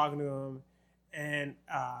and they're talking to him, and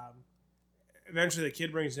eventually the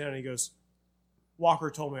kid brings it down and he goes, "Walker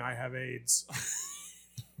told me I have AIDS."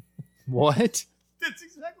 What? That's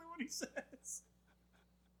exactly what he says.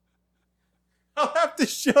 I'll have to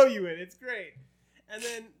show you it. It's great. And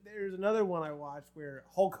then there's another one I watched where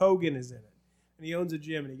Hulk Hogan is in it. And he owns a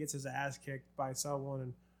gym and he gets his ass kicked by someone.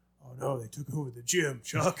 And, oh no, they took over the gym,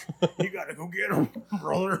 Chuck. You got to go get him,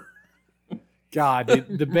 brother. God,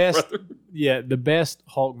 dude, the best. Yeah, the best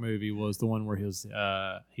Hulk movie was the one where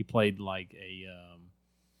he played like a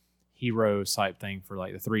hero type thing for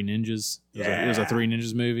like the Three Ninjas. It was a Yeah. Three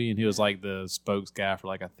Ninjas movie, and he was like the spokes guy for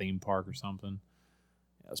like a theme park or something.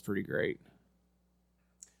 That was pretty great.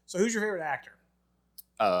 So who's your favorite actor?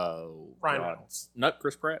 Oh, Ryan God. Reynolds. Not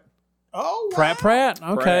Chris Pratt. Oh, wow. Pratt.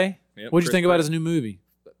 Okay. Yep, What'd you Chris think about Pratt. his new movie?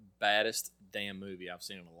 Baddest damn movie I've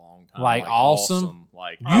seen in a long time. Like, awesome?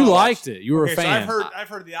 Like You Oh, liked it. You were Okay, a so fan. I've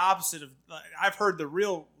heard the opposite of. I've heard the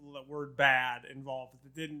real word "bad" involved.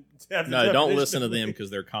 It didn't. Have the No, don't definition listen to of them movie. because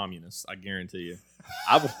they're communists. I guarantee you.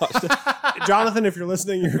 I've watched it. Jonathan, if you're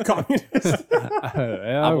listening, you're a communist.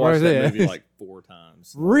 I've watched that movie like 4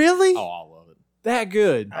 times. Really? Oh, I love it. That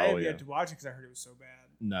good? I have Oh, yeah. yet to watch it because I heard it was so bad.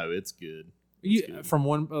 No, it's good. You, from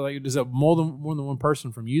one, like, is it more than one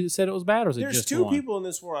person from you that said it was bad, or is it There's just two one? people in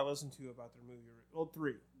this world I listen to about their movie. Well,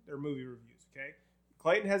 three. Their movie reviews. Okay,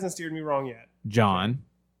 Clayton hasn't steered me wrong yet. John.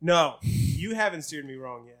 No, you haven't steered me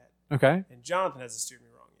wrong yet, Okay. and Jonathan hasn't steered me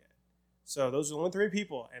wrong yet. So those are the only three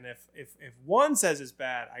people. And if one says it's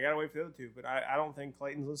bad, I gotta wait for the other two. But I don't think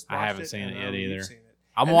Clayton's listened. I haven't seen it yet either.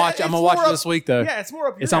 I'm And gonna that- I'm gonna it's watch more it up- this week though. Yeah, it's more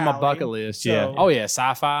up your It's on my alley. bucket list. Yeah. So- Oh yeah,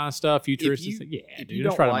 sci-fi and stuff, futuristic. If you, Yeah, if dude, you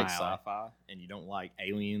that's don't right like up my alley. sci-fi and you don't like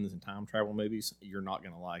aliens and time travel movies, you're not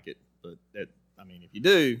gonna like it. But I mean, if you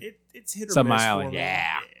do, It's hit or It's up miss my for alley. me.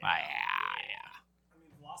 Yeah. I mean,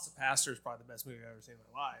 Velocipaster is probably the best movie I've ever seen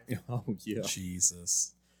in my life. oh yeah.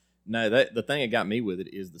 Jesus. No, the thing that got me with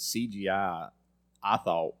it is the CGI. I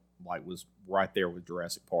thought like was right there with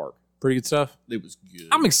Jurassic Park. Pretty good stuff. It was good.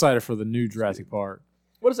 I'm excited for the new Jurassic Park.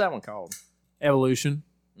 What is that one called? Evolution,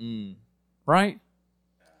 right?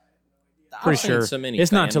 I've Pretty seen sure. so many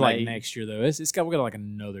It's not until like fan-made- next year though. We got like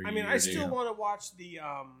another year. I mean, I still dude. want to watch the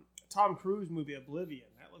Tom Cruise movie Oblivion.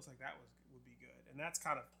 That looks like that would be good, and that's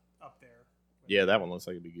kind of up there. Yeah, that one looks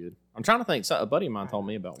like it'd be good. I'm trying to think. So, a buddy of mine told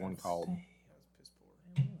me about one called. That was piss poor.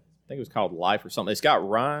 I think it was called Life or something. It's got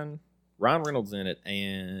Ryan Reynolds in it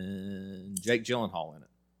and Jake Gyllenhaal in it.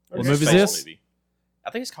 What It's a movie is space this? Movie.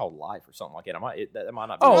 I think it's called Life or something like that. That might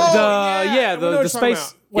not be. Oh, right. the yeah, we know what the you're talking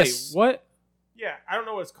space. about. Wait, Yes. what? Yeah, I don't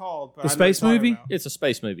know what it's called, but The I know what you're space talking movie? about. It's a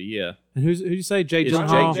space movie. Yeah, And who'd you say? Jake It's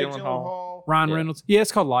Gyllenhaal, Jake Jake Gyllenhaal. Ryan Yeah. Reynolds. Yeah,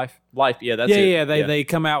 it's called Life. Life. Yeah, that's yeah, it. yeah. They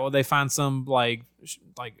come out with they find some like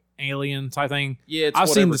alien type thing. Yeah, it's I've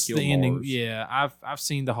seen whatever the killed ending. Mars. Yeah, I've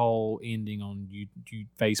seen the whole ending on you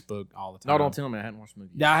Facebook all the time. No, don't tell me I hadn't watched the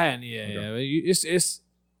movie. Yeah, I hadn't. Yeah, Okay.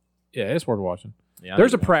 yeah. It's worth watching. Yeah, I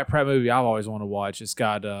There's a need to watch Pratt movie I've always wanted to watch. It's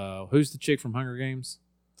got who's the chick from Hunger Games?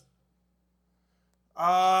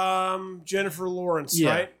 Jennifer Lawrence, Yeah.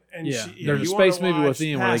 right? And Yeah. she, There's a you wanna space movie watch with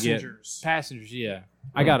them where they get Passengers. Passengers. Yeah,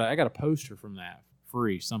 I got a poster from that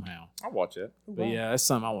free somehow. it. I'll watch it. But yeah, that's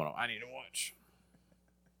something I need to watch.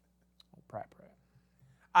 Oh, Pratt.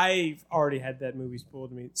 I've already had that movie spoiled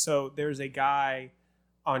to me. So there's a guy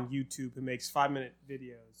on YouTube who makes 5-minute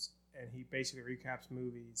videos, and he basically recaps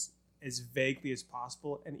movies as vaguely as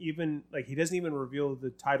possible, and even like he doesn't even reveal the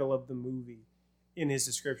title of the movie in his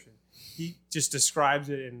description. He just describes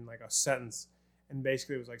it in like a sentence, and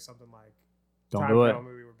basically it was like something like Don't time do it. travel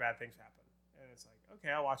movie where bad things happen, and it's like okay,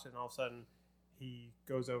 I'll watch it, and all of a sudden he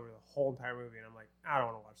goes over the whole entire movie, and I'm like, I don't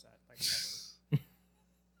want to watch that. Like, ever.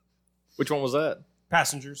 Which one was that?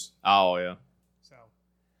 Passengers. Oh yeah. So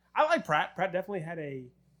I like Pratt. Pratt definitely had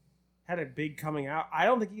a big coming out. I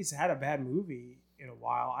don't think he's had a bad movie in a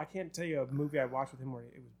while. I can't tell you a movie I watched with him where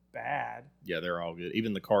it was bad. Yeah, they're all good.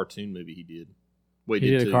 Even the cartoon movie he did. Well,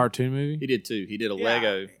 He did a too. cartoon movie. He did too. He did a Yeah,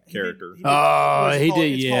 Lego he character. did- Oh, what is it he called?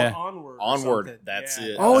 did, It's yeah. called Onward. or Onward, something. that's Yeah.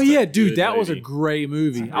 it. Oh That's a yeah, dude, good that was a movie. great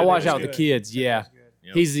movie. It's I watched good. that with the kids. Yeah, It was good.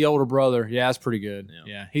 Yep. he's the older brother. Yeah, that's pretty good. Yeah.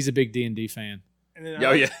 Yeah, he's a big D&D fan. And then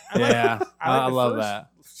Oh, yeah. Yeah, I the love first- that.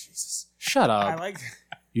 Jesus. Shut I up. like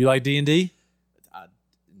You like D&D?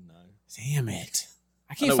 No. Damn it!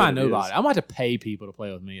 I I can't know find what it nobody. is. I'm about to pay people to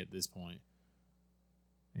play with me at this point.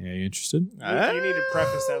 Yeah, you interested? you need to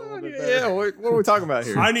preface that a little bit better. Yeah, what are we talking about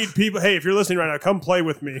here? I need people. Hey, if you're listening right now, come play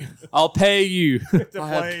with me. I'll pay you. to I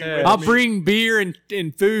have play cash. with I'll me. bring beer and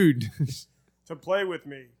food. To play with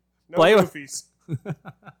me. No Play with- goofies.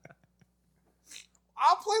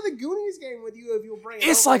 I'll play the Goonies game with you if you'll bring it.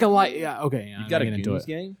 It's over. like a light. Yeah, okay. You I'm got a getting into Goonies it,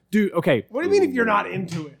 game? dude. Okay, What do you mean if you're not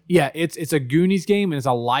into it? yeah, it's a Goonies game and it's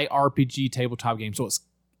a light RPG tabletop game. So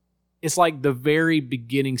it's like the very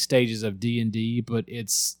beginning stages of D&D, but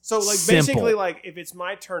it's So like simple. basically like if it's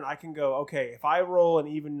my turn, I can go, okay, if I roll an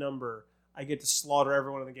even number, I get to slaughter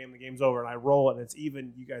everyone in the game. The game's over, and I roll it, and it's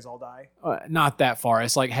even. You guys all die. Not that far.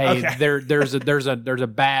 It's like, hey, Okay. there's a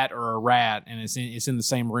bat or a rat, and it's in the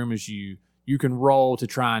same room as you. You can roll to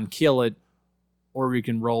try and kill it, or you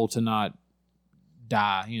can roll to not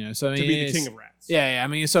die. You know, so I mean, To be the it's- king of rats. Yeah, I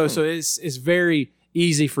mean, so it's very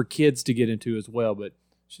easy for kids to get into as well, but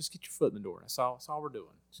just get your foot in the door. That's all we're doing.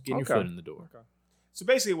 Just getting your Okay. foot in the door. So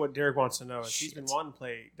basically, what Derek wants to know is he's Shit. been wanting to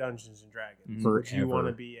play Dungeons and Dragons. Mhm. Would you Forever. want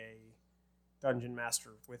to be a dungeon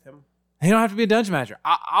master with him? You don't have to be a dungeon master.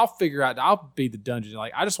 I'll figure out. I'll be the dungeon.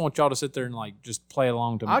 Like I just want y'all to sit there and like just play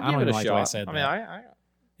along to me. I'll I don't give it even a like the way I shot. said I that. mean, I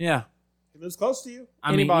Yeah. He lives close to you.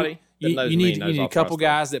 I mean, Anybody that you, knows you me need knows you need I'll a couple try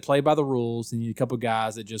stuff. guys that play by the rules, and you need a couple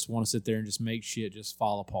guys that just want to sit there and just make shit just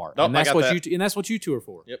fall apart. Nope, and I that's got what that. and that's what you two are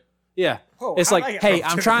for. Yep. Yeah. Oh, It's I like, it. hey,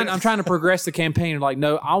 I'm trying to progress the campaign. Like,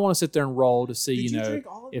 no, I want to sit there and roll to see, Did you know, drink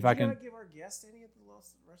all of, if did I you can. not give our guest any of the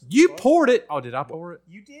rest of the You book? poured it. Oh, did I pour it?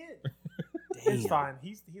 You did. It's Damn. fine.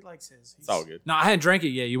 He likes his. It's all good. No, I hadn't drank it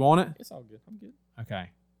yet. You want it? It's all good. I'm good. Okay.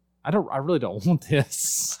 I really don't want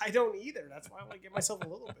this. I don't either. That's why I want to get myself a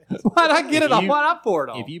little bit. Why'd I get If it on? you- Why'd I pour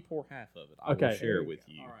it on? If you pour half of it, I Okay. will share it with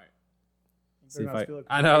you. All right. You See better if not spill it, 'cause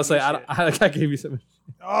I you know. I made was me like, shit. I gave you some.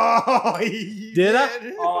 Oh, he Did I?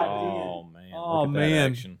 did. Oh man! Oh, Look at that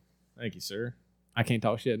man. action. Thank you, sir. I can't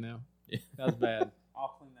talk shit now. Yeah. That was bad. I'll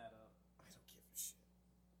clean that up I don't give a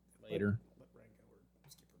shit. later. Let Rango or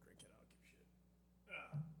Skipper drink it. I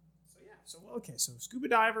don't give a shit. So okay. So scuba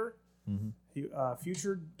diver,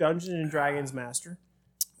 future Dungeons and Dragons master,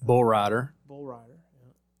 Bull rider. bull rider.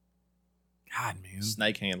 God, man.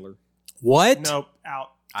 Snake handler. What? Nope,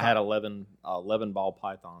 out. I had 11 ball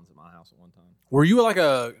pythons at my house at one time. Were you like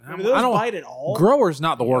a? Do those I don't. bite at all? Grower's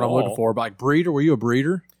not the word I'm At looking all. for, but like breeder. Were you a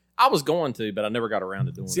breeder? I was going to, but I never got around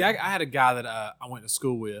to doing See, it. I had a guy that I went to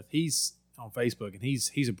school with. He's on Facebook, and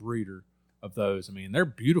he's a breeder of those. I mean, they're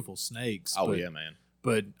beautiful snakes. Oh but, yeah, man.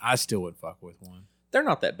 but I still would fuck with one. They're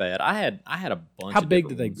not that bad. I had a bunch. How of big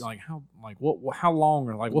do different they ones. what? How long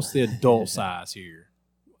or like what's the adult size here?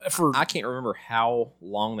 For I can't remember how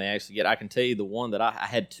long they actually get. I can tell you the one that I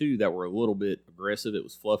had two that were a little bit aggressive. It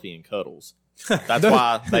was Fluffy and Cuddles. That's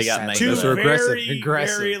why they got named. Two Those are that. very,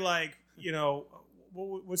 aggressive. very like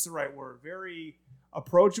what's the right word? Very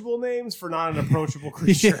approachable names for not an approachable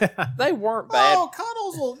creature. Yeah. They weren't bad. Oh,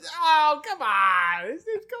 Cuddles will. Oh, come on! It's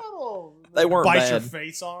Cuddles. They weren't bite your bad.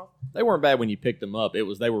 face off. They weren't bad when you picked them up. They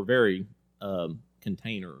were very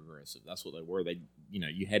container aggressive. That's what they were. They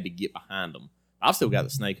you had to get behind them. I've still got the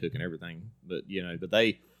snake hook and everything, but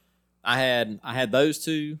I had those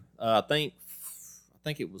two. I think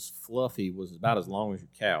it was Fluffy was about as long as your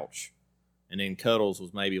couch, and then Cuddles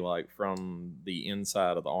was maybe like from the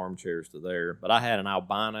inside of the armchairs to there. But I had an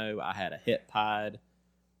albino. I had a het pied,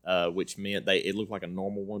 which meant it looked like a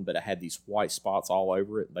normal one, but it had these white spots all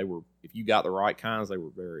over it. They were, if you got the right kinds, they were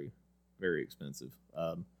very, very expensive.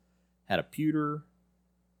 Had a pewter.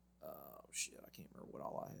 Oh shit, I can't remember what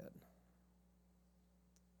all I had.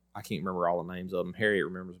 I can't remember all the names of them. Harriet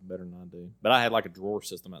remembers them better than I do. But I had like a drawer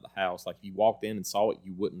system at the house. Like if you walked in and saw it,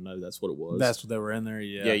 you wouldn't know that's what it was. That's what they were in there.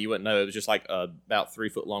 Yeah. Yeah, you wouldn't know. It was just like about 3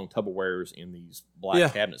 foot long Tupperwares in these black Yeah.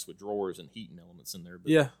 cabinets with drawers and heating elements in there.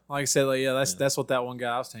 But Yeah, like I said, Yeah. that's what that one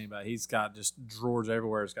guy I was telling you about. He's got just drawers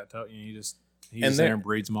everywhere. He's got he's And just there there- and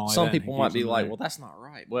breeds them all. Like some that, and people he might keeps be them like, there. well, that's not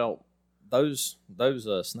right. Well, those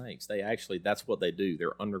snakes, they actually, that's what they do.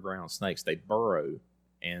 They're underground snakes. They burrow,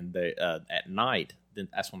 and they at night, then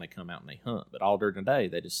that's when they come out and they hunt. But all during the day,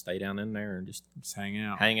 they just stay down in there and just hang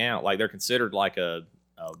out, hang out. Like they're considered like a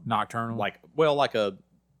nocturnal.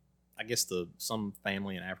 I guess some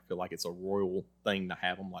family in Africa, like it's a royal thing to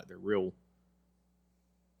have them. Like they're real,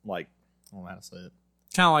 like I don't know how to say it.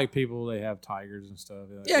 kind of like people they have tigers and stuff.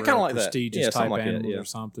 Yeah, real kinda like that. prestigious Yeah, type something like that, animals yeah. or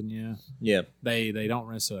something. Yeah, Yeah, they don't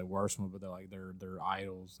necessarily worship them, but they're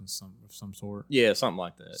idols in some sort, yeah, something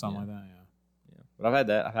like that. something yeah. like that. Yeah. Yeah. But I've had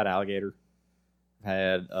that. I've had alligator. I've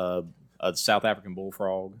had a South African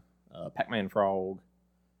bullfrog, Pac-Man frog,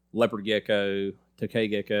 leopard gecko, tokay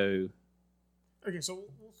gecko. Okay, so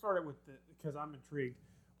we'll start it with because I'm intrigued.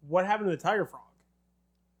 What happened to the tiger frog?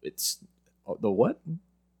 It's the what?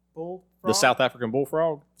 Bull The frog? South African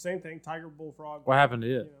bullfrog. Same thing. Tiger, bullfrog. What happened to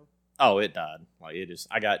You it? know. Oh, it died. Like it just.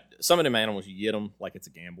 I got some of them animals. You get them like it's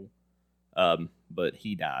a gamble. But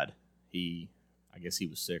he died. I guess he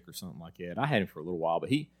was sick or something like that. I had him for a little while, but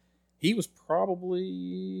he was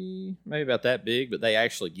probably maybe about that big, but they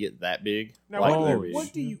actually get that big. Now, like what- they're what big.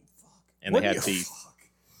 what do you fuck? And What they do had you- teeth. fuck?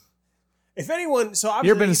 If anyone, so You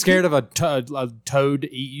obviously ever been scared of a toad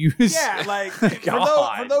to eat you? Yeah, like for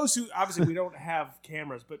God. those who obviously we don't have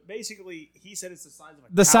cameras, but basically he said it's the size of a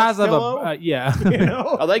the couch size of pillow, a yeah. you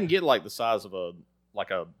know. Oh, they can get like the size of a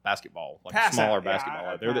basketball, like Pass a smaller out, yeah, basketball.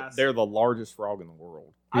 I They're pass. they're the largest frog in the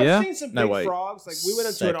world. I've Yeah? seen some No, big wait. frogs. Like we went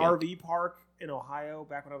into an Second. RV park in Ohio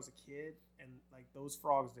back when I was a kid, and like those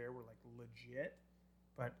frogs there were like legit,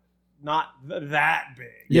 but not that big.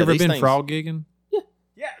 You Yeah, ever these been things- frog gigging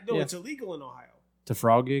Yeah, no, Yeah. it's illegal in Ohio. to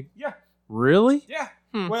frog gig? Yeah, Really? yeah.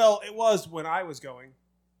 Hmm. Well, it was when I was going.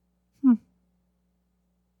 Hmm.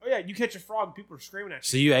 Oh yeah, you catch a frog, people are screaming at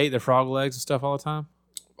So you. you ate the frog legs and stuff all the time?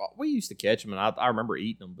 We used to catch them, and I remember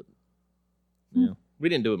eating them, but yeah, we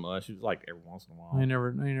didn't do it much. It was like every once in a while. I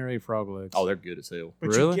never ate frog legs. Oh, they're good as hell.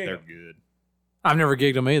 But you really? gig They're 'em. good. I've never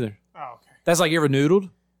gigged them either. Oh, okay. That's like you ever noodled?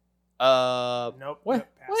 Nope. Well- nope,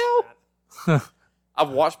 pass on that. I've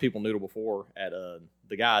watched people noodle before at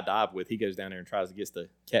the guy I dive with. He goes down there and tries to get the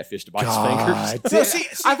catfish to bite his fingers. No, see,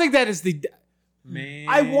 I think that is the man.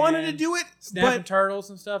 I wanted to do it, snapping but turtles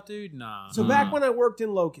and stuff, dude. Nah. so back when I worked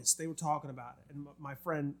in Locust, they were talking about it, and my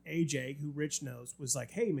friend AJ, who Rich knows, was like,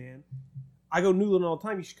 "Hey, man, I go noodling all the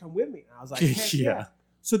time. You should come with me." And I was like, "Heck yeah." Yeah.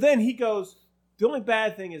 So then he goes, The only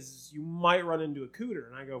bad thing is you might run into a cooter,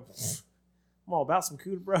 and I go, I'm all about some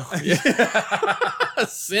cooter, bro.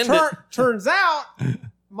 Send it. Turns out,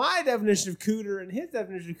 my definition of cooter and his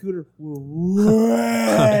definition of cooter were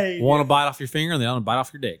way One will bite off your finger and the other will bite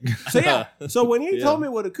off your dick. So yeah. So when he Yeah. told me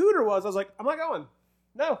what a cooter was, I was like, I'm not going.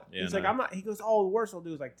 No. Yeah, He's no. like, I'm not. He goes, oh, the worst I'll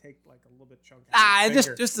do is like take like a little bit chunk.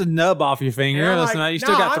 Just a nub off your finger. And I'm Listen, like, you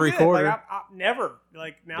still no, got I'm good. 3/4. Like, I never.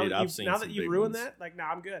 Like now Dude, that I've you've, seen now some that you've big ruined ones. that, like,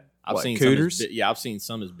 I'm good. I've What, seen cooters? Some I've seen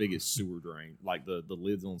some as big as sewer drain, like the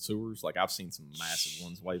lids on sewers. Like I've seen some massive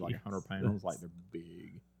ones weigh like 100 pounds. Like they're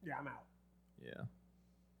big. Yeah, I'm out. Yeah.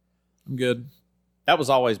 I'm good. That was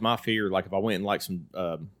always my fear. Like if I went in like some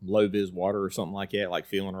low vis water or something like that, like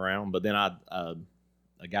feeling around. But then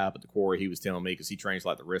a guy up at the quarry, he was telling me because he trains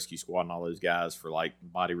like the rescue squad and all those guys for like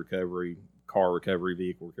body recovery, car recovery,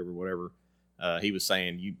 vehicle recovery, whatever. He was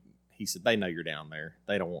saying he said they know you're down there.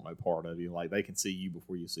 They don't want no part of you. Like they can see you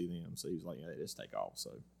before you see them. So he was like, yeah, just take off.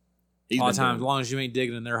 So A lot of times, as long as you ain't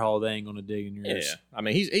digging in their hole, they ain't gonna dig in yours. yeah, I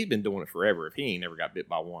mean he's been doing it forever. If he ain't never got bit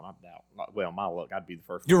by one, I doubt. Well, my luck, I'd be the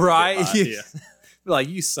first. You're one to right. get bit by it. Be like,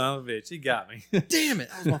 you son of a bitch, he got me. Yeah. Damn it,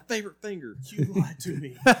 that was my favorite finger. You lied to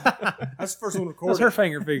me. That's That's the first one recorded. her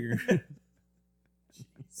finger figure.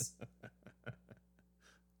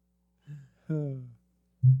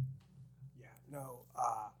 Yeah, no.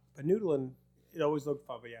 But noodling, it always looked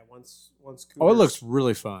fun. But yeah, once cooters, Oh, it looks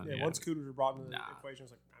really fun. Yeah, Yeah. once cooters are brought into the Nah. equation,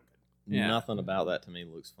 it's like I'm good. Yeah. Nothing about that to me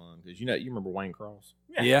looks fun because you remember Wayne Cross,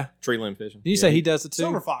 Yeah. tree limb fishing. Did you say he does it too?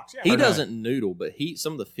 Silver fox. Yeah, He Or not? doesn't noodle, but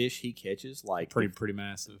some of the fish he catches, like pretty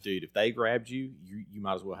massive. dude, if they grabbed you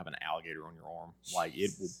might as well have an alligator on your arm. Like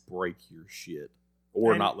it will break your shit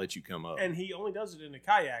or And- not let you come up. And he only does it in a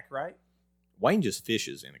kayak, right? Wayne just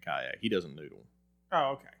fishes in a kayak. He doesn't noodle,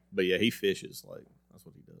 Oh, okay. but yeah, he fishes. Like that's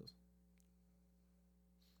what he does.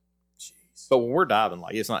 Jeez. But when we're diving,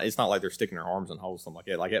 like it's not like they're sticking their arms in holes, something like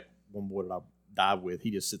that. Like that one boy that I dive with,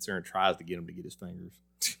 he just sits there and tries to get him to get his fingers.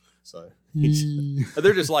 So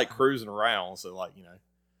they're just like cruising around. So like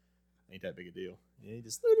ain't that big a deal. Yeah, he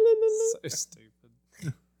just So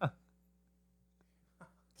stupid.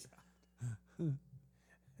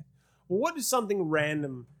 Well, what is something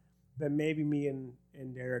random that maybe me and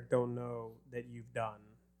Derek don't know that you've done?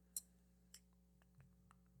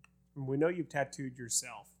 We know you've tattooed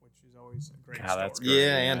yourself, which is always a great God, story. that's great.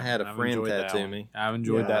 Yeah, and had a I've friend enjoyed that tattoo one. me. I've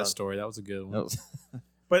enjoyed Yeah. that story. That was a good one. That was-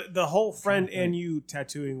 But the whole friend and you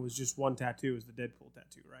tattooing was just one tattoo, was the Deadpool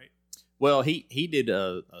tattoo, right? well, he did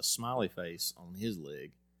a smiley face on his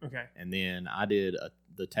leg, Okay. and then I did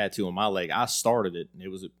the tattoo on my leg. I started it, and it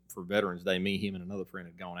was for Veterans Day. Me, him, and another friend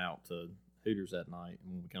had gone out to Hooters that night,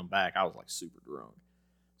 and when we come back, I was like super drunk,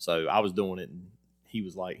 so I was doing it, and he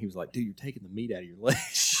was like, dude, you're taking the meat out of your leg.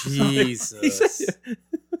 Jesus. He said,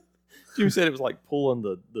 Jim said it was like pulling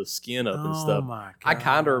the skin up and stuff. my God. I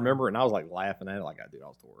kind of remember it, and I was like laughing at it, like, dude, I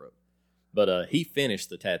was tore up. But he finished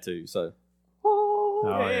the tattoo, so.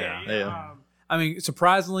 Oh, yeah. I mean,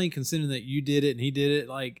 surprisingly, considering that you did it and he did it,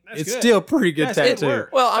 like That's it's good. still a pretty good That's good tattoo. work.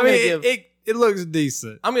 Well, I mean, it looks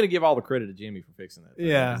decent. I'm gonna give all the credit to Jimmy for fixing that. thing,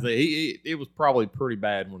 Yeah. 'cause it was probably pretty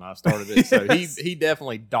bad when I started it, so he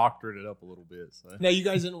definitely doctored it up a little bit. So. Now, you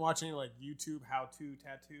guys didn't watch any like YouTube how-to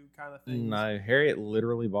tattoo kind of things? No, Harriet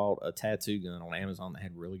literally bought a tattoo gun on Amazon that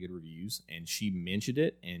had really good reviews, and she mentioned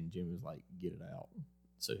it, and Jimmy was like, "Get it out."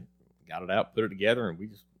 So got it out, put it together, and we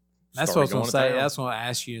just. That's what I was started gonna going say. to That's what I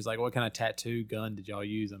asked you. Is like, what kind of tattoo gun did y'all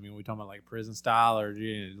use? I mean, we talking about like prison style or?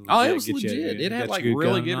 Oh, it was legit. It had like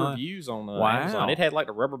really good gun? reviews on Wow. Amazon. It had like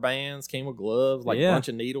the rubber bands, came with gloves, like Yeah. a bunch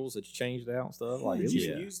of needles that you changed out and stuff. Like it Did was,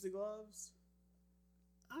 you use the gloves?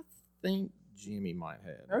 I think Jimmy might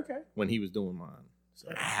have Okay. when he was doing mine. So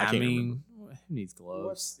I I can't mean, who needs gloves?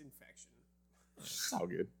 What's infection? It's all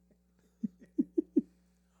good.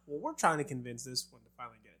 Well, we're trying to convince this one to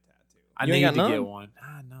finally get a tattoo. I You ain't need got to none? get one.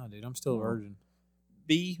 No, dude, I'm still a virgin.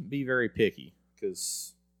 Be very picky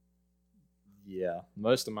because yeah,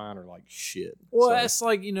 most of mine are like shit. Well, So, it's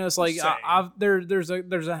like it's like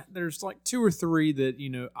Same. there's like 2 or 3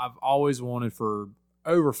 that I've always wanted for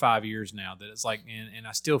over 5 years now. That it's like, and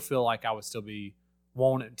I still feel like I would still be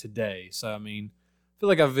wanting it today. So I mean, I feel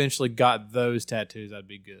like I eventually got those tattoos. That'd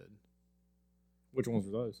be good. which ones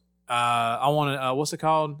were those? I want to. What's it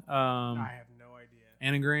called? I have no idea.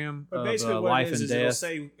 Anagram But of basically, what life it is and is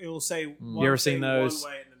death. it'll say You one ever seen thing those?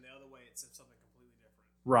 one way, and then the other way it says something completely different.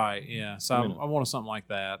 Right. Yeah. So I mean- I wanted something like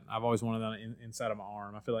that. I've always wanted that inside of my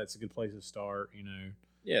arm. I feel like it's a good place to start.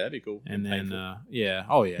 Yeah, that'd be cool. And then, Painful. yeah.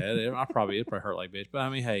 Oh, yeah. It'd probably hurt like bitch. But I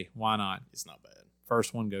mean, hey, why not? It's not bad.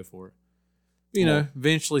 First one, go for it.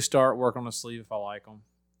 Eventually start work on the sleeve if I like them.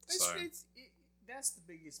 that's the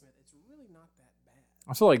biggest myth. It's really not that bad.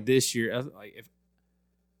 I feel like this year, like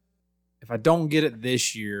if I don't get it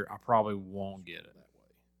this year, I probably won't get it.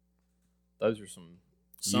 Those are some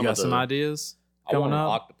You got some ideas I want coming an up?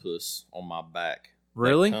 octopus on my back.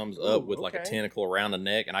 Really? That comes up Ooh, with like a okay. tentacle around the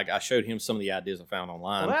neck, and I showed him some of the ideas I found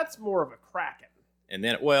online. Well, that's more of a kraken. And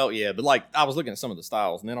then, well, yeah, but like I was looking at some of the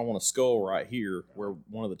styles, and then I want a skull right here where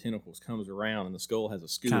one of the tentacles comes around, and the skull has a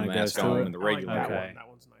scuba Kinda mask goes through on, it. and the I like regular that Okay. one. That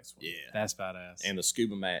one's a nice one. Yeah, That's badass. and the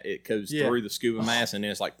scuba mask, it goes Yeah. through the scuba mask, and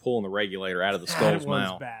then it's like pulling the regulator out of the That skull's one's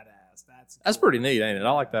mouth. badass. That's Cool. pretty neat, ain't it?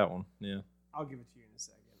 I like that one. Yeah. I'll give it to you in a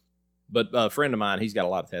second. But a friend of mine, he's got a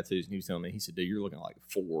lot of tattoos, and he was telling me, he said, "Dude, you're looking like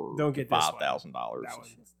Don't get this one. $5,000."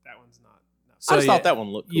 That one's not. No. So I just yeah, thought that one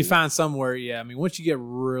looked cool. You find somewhere, yeah. I mean, once you get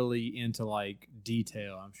really into like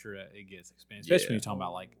detail, I'm sure that it gets expensive, especially when Yeah. you're talking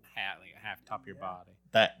about like half top of your body.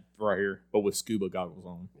 that right here, but with scuba goggles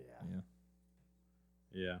on. Yeah.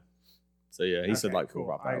 Yeah. So yeah, he said Okay, like cool. $4,000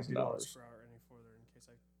 or I $5,000. didn't want to scroll any further in case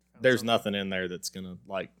I found There's something. nothing in there that's gonna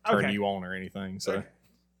like turn Okay. you on or anything. So, Okay.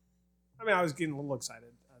 I mean, I was getting a little excited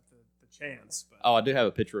at the chance, but oh, I do have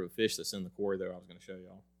a picture of a fish that's in the quarry though. I was gonna show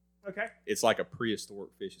y'all. okay. It's like a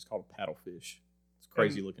prehistoric fish. It's called a paddlefish. It's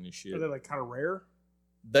crazy And looking as shit. Are they like kind of rare?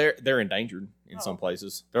 They're endangered in Oh, some okay.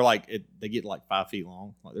 places. They're like they get like 5 feet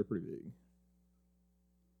long. Like they're pretty big.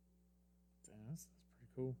 That's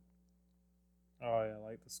pretty cool. Oh yeah, I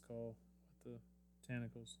like the skull with the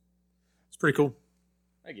tentacles. It's pretty cool.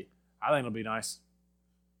 Thank you. I think it'll be nice.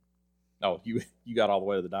 Oh, you got all the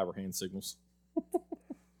way to the diver hand signals.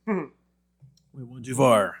 We went too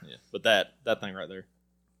far. Yeah, but that thing right there.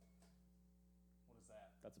 What is that?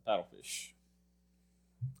 That's a paddlefish.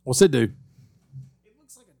 What's it do? It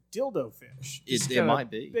looks like a dildo fish. It- Just it got a might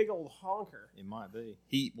be. big old honker. It might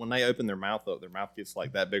be. When they open their mouth up, their mouth gets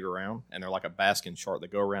like that big around, and they're like a basking shark. They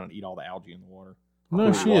go around and eat all the algae in the water. No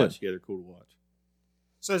Cool to shit. watch. Yeah, they're cool to watch.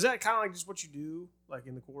 So is that kind of like just what you do, like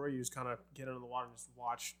in the quarry? You just kind of get under the water and just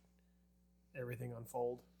watch everything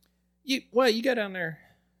unfold. You go down there.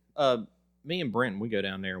 Me and Brenton, we go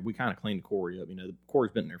down there and we kind of clean the quarry up. You know, the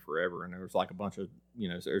quarry's been there forever, and there's like a bunch of,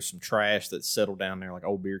 there's some trash that's settled down there, like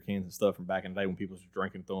old beer cans and stuff from back in the day when people was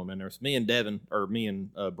drinking, throw them in there. So me and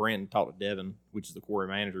Brenton talked to Devin, which is the quarry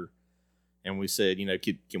manager, and we said,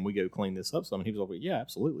 can we go clean this up some? And he was like, well, yeah,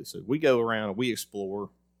 absolutely. So we go around and we explore.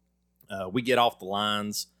 We get off the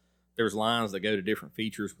lines. There's lines that go to different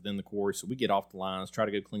features within the quarry, so we get off the lines, try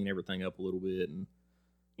to go clean everything up a little bit, and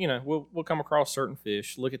we'll come across certain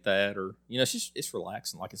fish, look at that, or it's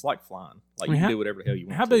relaxing, like it's like flying, like I mean, you how- can do whatever the hell you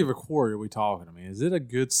want. How to. big of a quarry are we talking? I mean, is it a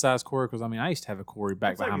good sized quarry? Because I mean, I used to have a quarry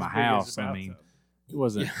back Looks like behind my as big as house. a I mean, bathtub. it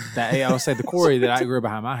wasn't that. I would say the quarry that I grew up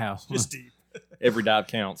behind my house. Just deep. Every dive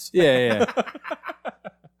counts. yeah.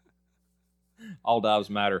 All dives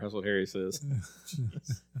matter. That's what Harry says.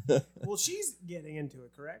 Well, she's getting into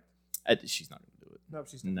it, correct? She's not going to do it. No,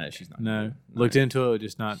 she's not. No, Okay. she's not. gonna No, do it. looked into it,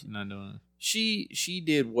 just not doing it. She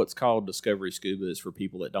did what's called Discovery Scuba. Is for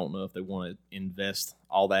people that don't know if they want to invest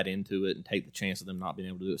all that into it and take the chance of them not being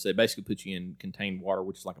able to do it. So they basically put you in contained water,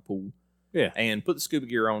 which is like a pool. Yeah. And put the scuba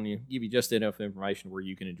gear on you, give you just enough information where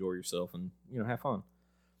you can enjoy yourself and have fun.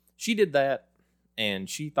 She did that, and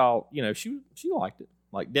she thought she liked it.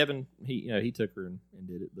 Like Devin, he took her and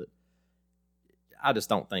did it, but I just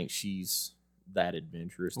don't think she's that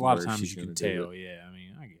adventurous. A lot of to where times she's you can gonna do tell. it. Yeah, I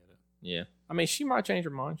mean, I get it. Yeah, I mean, she might change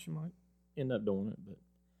her mind. She might end up doing it, but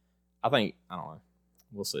I don't know.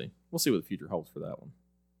 We'll see. We'll see what the future holds for that one.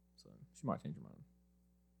 So she might change her mind.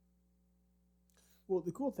 Well,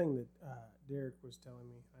 the cool thing that Derek was telling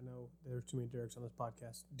me, I know there's too many Dereks on this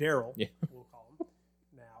podcast. Daryl, Yeah. we'll call him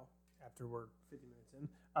now, after we're 50 minutes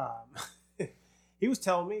in. He was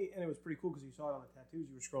telling me, and it was pretty cool because you saw it on the tattoos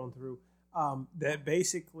you were scrolling through, that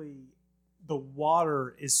basically the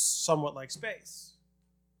water is somewhat like space.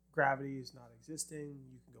 Gravity is not existing.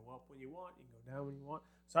 You can go up when you want. You can go down when you want.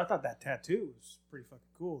 So I thought that tattoo was pretty fucking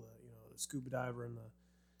cool. The scuba diver and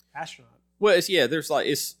the astronaut. Well, there's like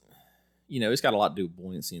it's got a lot to do with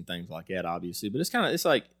buoyancy and things like that, obviously. But it's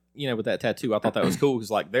like with that tattoo, I thought that was cool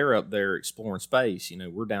because like they're up there exploring space.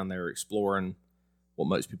 We're down there exploring what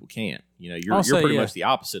most people can't. You're I'll say, pretty yeah. much the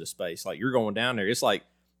opposite of space. Like you're going down there. It's like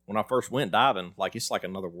when I first went diving, like it's like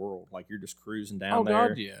another world. Like you're just cruising down Oh there.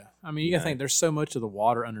 God, yeah. I mean, you gotta think there's so much of the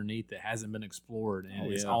water underneath that hasn't been explored, and Oh,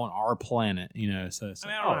 it's yeah. on our planet. So it's I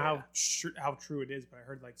mean, like, I don't know oh, how true it is, but I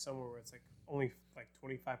heard like somewhere where it's like only like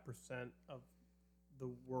 25% of the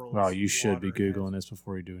world. yeah. Oh, you should be googling this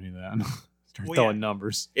before you do any of that. Start Well, throwing yeah.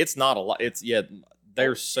 numbers. It's not a lot.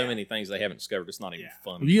 There's so many things they haven't discovered. It's not even Yeah.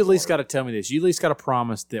 fun. You at least got to tell me this. You at least got to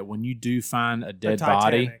promise that when you do find a dead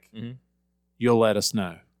body, Mm-hmm. you'll let us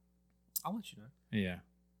know. I'll let you know. Yeah.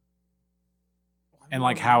 and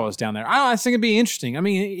like how it's down there. I think it'd be interesting. I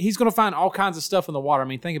mean, he's going to find all kinds of stuff in the water. I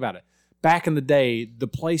mean, think about it. Back in the day, the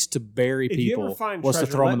place to bury If you ever people find was to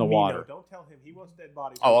treasure, throw them let in the me water. know. Don't tell him. He wants dead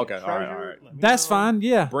bodies. Oh, If okay. you All right, treasure, all right. let me That's know. fine.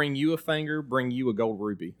 Yeah. Bring you a finger, bring you a gold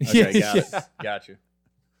rupee. Okay, got it. Gotcha.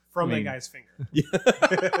 From I mean- that guy's finger.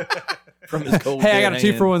 From his cold Hey, I got dead a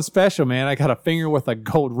 2 for hand. 1 special, man. I got a finger with a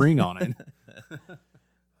gold ring on it. Oh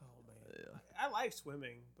man, I like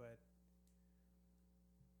swimming, but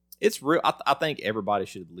It's real. I think everybody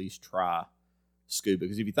should at least try scuba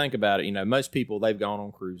because if you think about it, you know, most people they've gone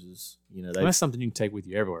on cruises. You know, That's something you can take with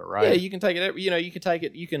you everywhere, right? yeah, you can take it. You know, you can take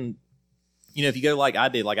it. You can, you know, if you go like I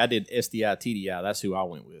did SDI TDI. That's who I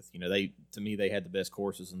went with. You know, to me they had the best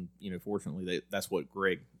courses, and you know, fortunately that's what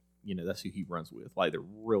Greg. You know, that's who he runs with. Like they're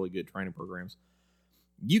really good training programs.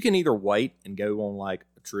 You can either wait and go on like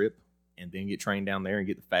a trip and then get trained down there and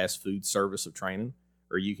get the fast food service of training,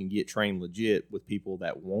 or you can get trained legit with people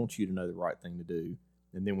that want you to know the right thing to do.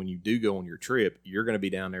 And then when you do go on your trip, you're going to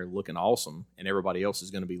be down there looking awesome, and everybody else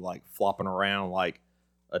is going to be like flopping around like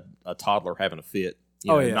a toddler having a fit,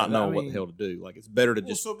 you Oh, know, yeah. not knowing I what the mean- hell to do. Like it's better to well,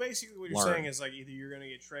 just so basically what you're learn. saying is like either you're going to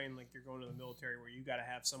get trained like you're going to the military where you got to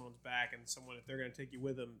have someone's back, and someone if they're going to take you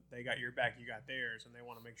with them, they got your back, you got theirs, and they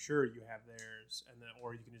want to make sure you have theirs, and then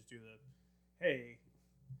or you can just do the hey,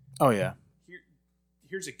 Oh, yeah.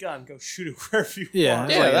 here's a gun, go shoot it wherever you Yeah.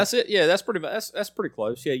 want. yeah, like- that's it. Yeah, that's pretty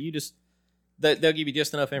close. Yeah, you just they'll give you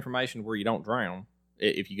just enough information where you don't drown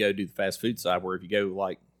if you go do the fast food side. Where if you go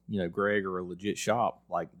like you know Greg or a legit shop,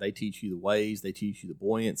 like they teach you the ways, they teach you the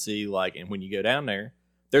buoyancy, like and when you go down there,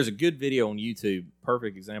 there's a good video on YouTube,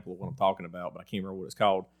 perfect example of what I'm talking about, but I can't remember what it's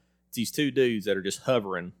called. It's these two dudes that are just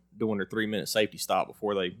hovering, doing their 3-minute safety stop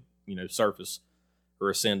before they you know surface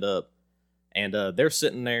or ascend up, and they're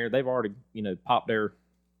sitting there. They've already you know popped their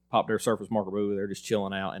surface marker buoy. They're just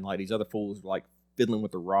chilling out, and like these other fools are like fiddling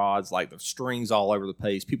with the rods, like the strings all over the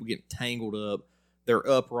place. People getting tangled up. They're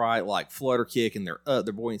upright, like flutter kicking. They're up.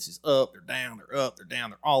 Their buoyancy's up. They're down. They're up. They're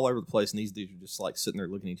down. They're all over the place. And these dudes are just like sitting there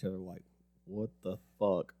looking at each other, like, "What the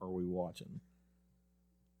fuck are we watching?"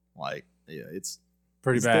 Like, yeah, it's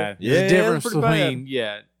Pretty It's bad. the- There's a Yeah, difference pretty between,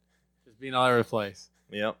 just being all over the place.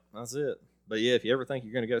 yep, that's it. But yeah, if you ever think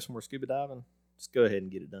you're gonna go somewhere scuba diving, just go ahead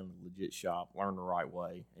and get it done in a legit shop. Learn the right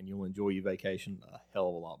way, and you'll enjoy your vacation a hell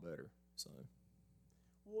of a lot better. So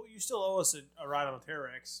Well, you still owe us a ride on a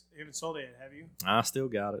T-Rex. You haven't sold it yet, have you? I still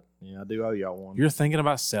got it. Yeah, I do owe y'all one. You're thinking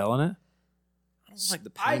about selling it? I don't like the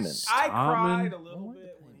payment. I Common. cried a little like the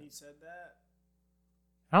bit when payment. he said that.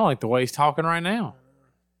 I don't like the way he's talking right now.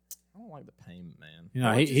 I don't like the payment, man. You know,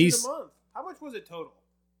 How much is it he's a month? How much was it total?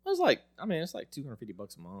 It was like, I mean, it's like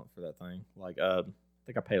 $250 a month for that thing. Like, I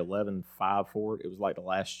think I paid $11,500 for it. It was like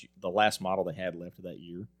the last model they had left of that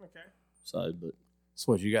year. Okay. So, but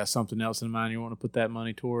so what, you got something else in mind you want to put that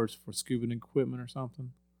money towards for scuba equipment or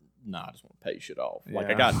something? nah, I just want to pay shit off. Like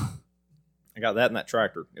Yeah. I got that in that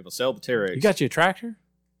tractor. If I sell the T-Rex, You got you a tractor?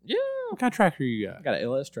 Yeah. What kind of tractor you I got? got an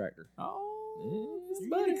LS tractor. Oh, You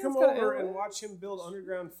buddy, need to come it's got over LS. and watch him build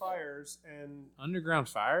underground fires and underground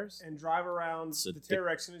fires? drive around It's a the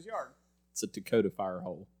T-Rex in his yard. It's a Dakota fire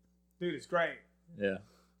hole. Dude, it's great. Yeah.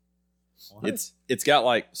 What? It's got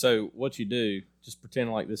like, so what you do, just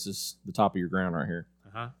pretend like this is the top of your ground right here.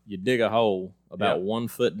 Uh-huh. You dig a hole about Yeah. 1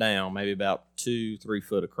 foot down, maybe about 2-3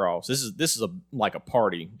 foot across. This is like a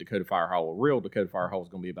party Dakota fire hole. A real Dakota fire hole is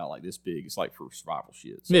going to be about like this big. It's like for survival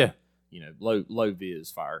shit. So, Yeah. you know, low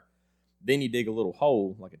vis fire. Then you dig a little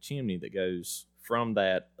hole like a chimney that goes from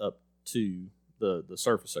that up to the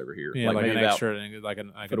surface over here. Yeah, like maybe an about- extra, like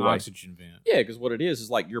an foot away. oxygen vent. Yeah, because what it is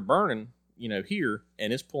like you're burning, you know, here,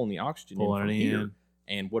 and it's pulling the oxygen Pulling in it from here. in.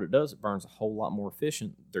 And what it does, it burns a whole lot more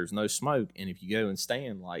efficient. There's no smoke, and if you go and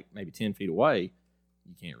stand like maybe 10 feet away,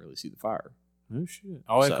 you can't really see the fire. Oh, shit.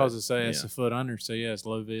 All So, because it say it's yeah. a foot under, so yeah, it's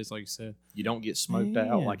low vis, like you said. You don't get smoked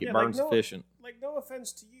Yeah. out, like it Yeah, burns like no- efficient. Like, no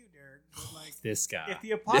offense to you, Derek, but like, This guy. if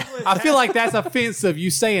the apocalypse, I feel like that's offensive. You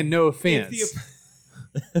saying no if offense.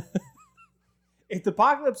 the, if the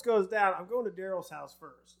apocalypse goes down, I'm going to Daryl's house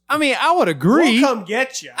first. I mean, I would agree. We'll come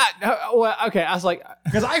get you. Well, okay, I was like,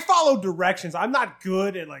 Because I follow directions. I'm not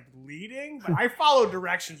good at like leading, but I follow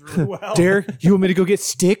directions really well. Derek, you want me to go get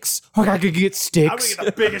sticks? I gotta get I'm gonna sticks. get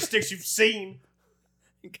the biggest sticks you've seen.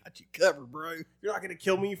 Got you covered, bro. You're not gonna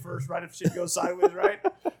kill me first, right? If shit goes sideways, right?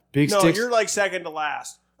 Big No, sticks. you're like second to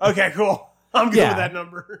last. Okay, cool. I'm good Yeah. with that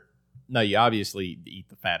number. No, you obviously eat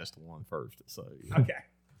the fattest one first. So Okay,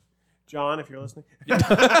 John, if you're listening.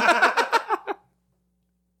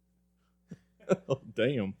 oh,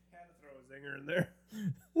 damn. Had to throw a zinger in there.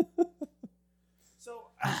 So,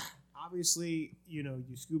 obviously, you know,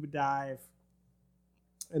 you scuba dive,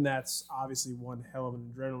 and that's obviously one hell of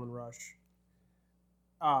an adrenaline rush.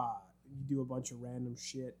 you do a bunch of random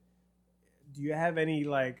shit. Do you have any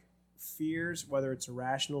like fears, whether it's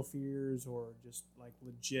irrational fears or just like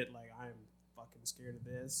legit, like I'm fucking scared of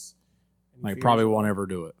this? Any Like fears? probably won't ever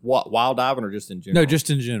do it. What, wild diving or just in general? No, just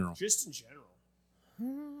in general. Just in general.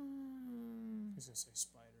 I was gonna say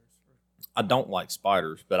spiders. I don't like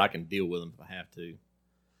spiders, but I can deal with them if I have to.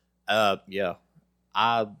 Yeah,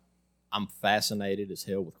 I'm fascinated as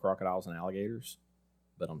hell with crocodiles and alligators,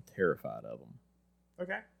 but I'm terrified of them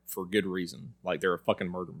Okay. for good reason. Like they're a fucking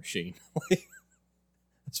murder machine.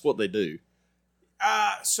 That's what they do.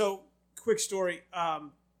 So quick story.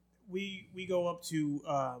 We go up to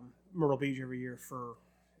Myrtle Beach every year for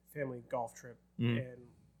family golf trip, Mhm. and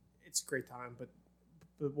it's a great time. But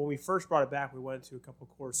when we first brought it back, we went to a couple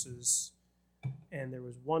courses, and there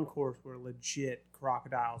was one course where legit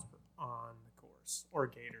crocodiles were on the course, or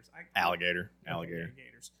gators. Alligator.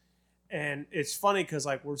 Gators. And it's funny because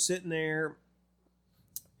like we're sitting there,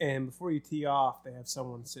 and before you tee off, they have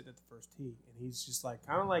someone sitting at the first tee, and he's just like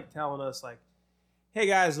kind of like telling us like, "Hey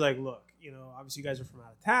guys, like look, you know, obviously you guys are from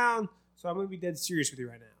out of town, so I'm gonna be dead serious with you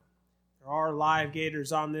right now. There are live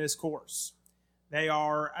gators on this course. They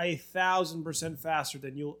are 1,000% faster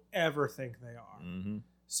than you'll ever think they are. Mm-hmm.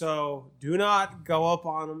 So do not go up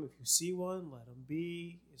on them. If you see one, let him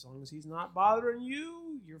be. As long as he's not bothering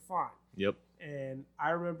you, you're fine." Yep. And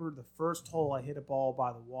I remember the first hole I hit a ball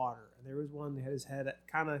by the water, and there was one that had his head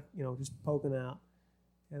kind of, you know, just poking out.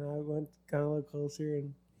 And I went kind of a little closer,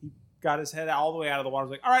 and he got his head all the way out of the water. I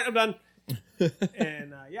was like, "All right, I'm done."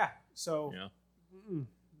 And yeah, so Yeah.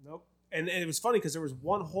 nope. And it was funny because there was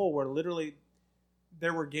one hole where literally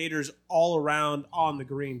there were gators all around on the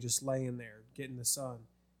green, just laying there getting the sun,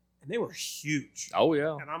 and they were huge. Oh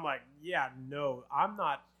yeah. And I'm like, yeah, no, I'm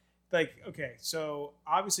not. Like, okay, so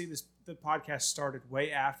obviously the podcast started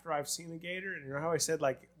way after I've seen a gator, and you know how I said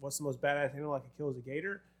like, what's the most badass animal I could kill as a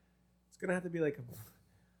gator? It's gonna have to be like a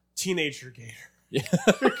teenager gator. Yeah.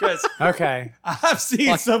 Because Okay. I've seen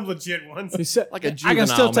Like- some legit ones. Like a I juvenile, can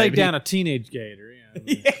still take maybe. down a teenage gator. Yeah.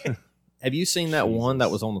 Yeah. Have you seen that one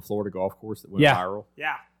that was on the Florida golf course that went Yeah. viral?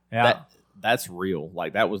 Yeah. Yeah. That's real.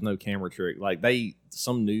 Like that was no camera trick. Like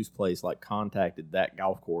some news place like contacted that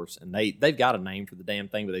golf course, and they've got a name for the damn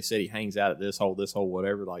thing, but they said he hangs out at this hole,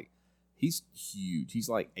 whatever. Like he's huge. He's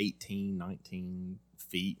like 18, 19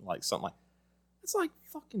 feet, like something like. It's like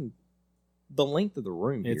fucking the length of the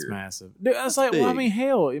room. It's here. massive. Dude, I was like, well, I mean,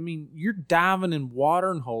 hell, I mean, you're diving in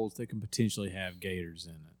watering holes that can potentially have gators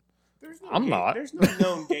in it. There's no I'm not. There's no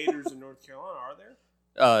known gators in North Carolina, are there?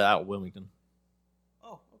 Out of Wilmington.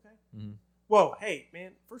 Oh, okay. Mhm. Whoa, hey,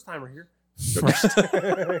 man, first timer here. You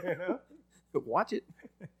know? Watch it.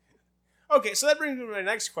 Okay, so that brings me to my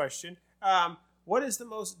next question. What is the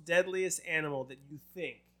most deadliest animal that you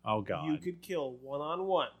think Oh, God. you could kill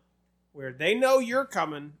one-on-one, where they know you're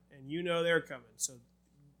coming and you know they're coming? So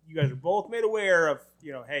you guys are both made aware of,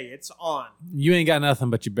 you know, hey, it's on. You ain't got nothing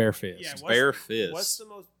but your bare fist. Yeah, Bare fist. What's the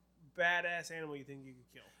most badass animal you think you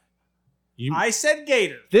could kill? You, I said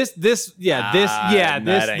gator. this that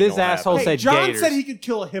ain't this gonna asshole Hey, said John gators. said he could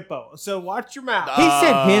kill a hippo, so watch your mouth. He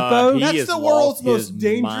said hippo? He That's has the world's lost most his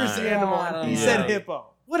dangerous mind. animal. and He said Yeah. hippo.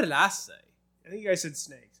 What did I say? I think you guys said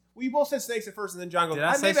snakes. We both said snakes at first, and then John goes, Did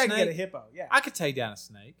I say maybe I can get a snake? hippo. Yeah. I could take down a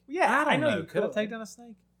snake. Yeah, I don't know. you Could I could. take down a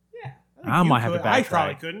snake? Yeah. I think might you have to could. I backtrack.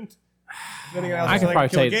 probably couldn't. Then again, I could probably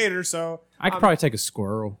kill a take- gator, so I could probably take a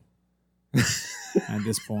squirrel. At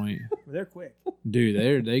this point, they're quick.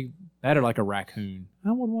 dude, that are like a raccoon.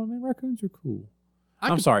 I wouldn't want to. Raccoons are cool.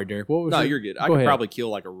 I'm could- sorry, Derek. What was? No, your- you're good. I Go could ahead. probably kill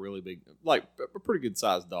like a really big, like a pretty good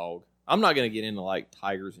sized dog. I'm not gonna get into like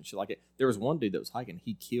tigers and shit like it. There was one dude that was hiking.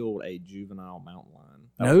 He killed a juvenile mountain lion.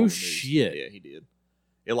 That was No on the news. shit. Yeah, he did.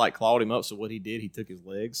 It like clawed him up. So what he did, he took his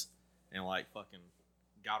legs and like fucking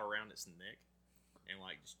got around its neck and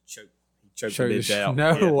like just choked. He choked the Choked bitch the- out. No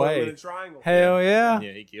Yeah, put them way. in a triangle. Hell yeah.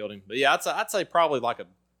 Yeah, he killed him. But yeah, I'd say probably like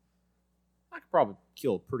I could probably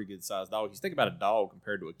kill a pretty good sized dog. You think about a dog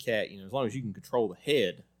compared to a cat, you know, as long as you can control the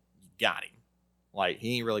head, you got him. Like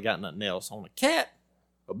he ain't really got nothing else. On a cat,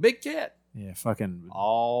 a big cat, Yeah, fucking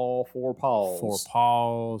all four paws. 4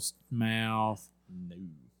 paws, mouth. No.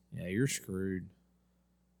 Yeah, you're screwed.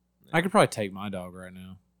 I could probably take my dog right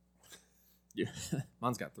now. Yeah.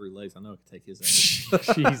 Mine's got 3 legs. I know I could take his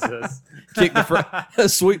ass. Jesus. Kick the front,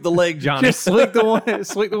 sweep the leg, Johnny. Just sweep the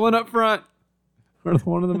one up front or the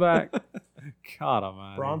one in the back. God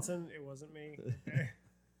almighty. Bronson, it wasn't me.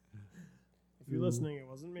 If you're listening, it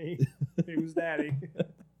wasn't me. It was Daddy.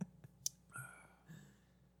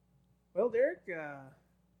 Well, Derek, you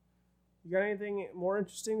got anything more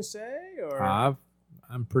interesting to say, or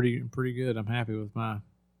I'm pretty good. I'm happy with my.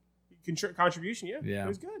 contribution? Yeah, Yeah. It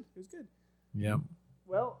was good. It was good. Yep.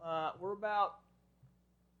 Well, we're about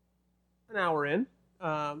an hour in.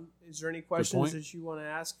 Is there any questions point. that you want to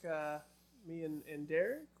ask me and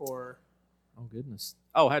Derek, or Oh goodness.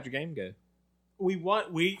 Oh, how'd your game go? we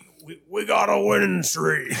got a winning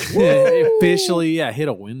streak? Officially, hit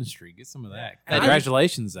a win streak. Get some of that. Hey,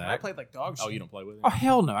 Congratulations, I Zach. played like dog shit. Oh, you don't play with him? Oh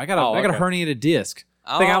hell no! I got Oh, a okay. herniated disc.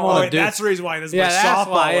 I think I'm Oh, on wait, do- that's the reason why he doesn't Yeah, play that's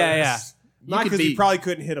softball. why, with yeah, us. You Not could because he be- probably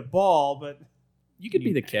couldn't hit a ball, but You could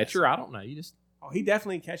be the catcher. I don't know. You just he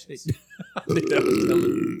definitely catches. I knew that was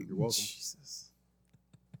coming. You're welcome. Jesus.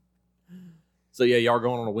 So yeah, y'all are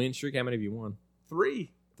going on a win streak. How many have you won?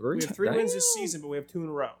 3. Three. We have 3 wins this Damn. season, but we have 2 in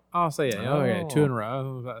a row. Oh, so yeah. Oh, yeah. 2 in a row. I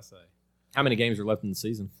was about to say. How many games are left in the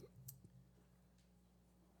season?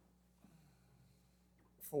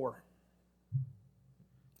 4.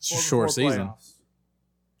 It's a short season. Playoffs.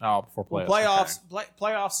 Oh, before Well, playoffs.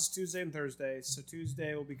 playoffs is Tuesday and Thursday. So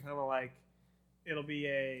Tuesday will be kind of like it'll be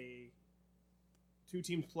a 2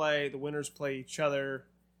 teams play, the winners play each other,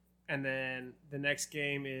 and then the next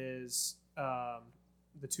game is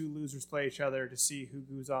the 2 losers play each other to see who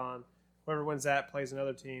goes on. Whoever wins that plays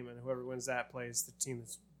another team, and whoever wins that plays the team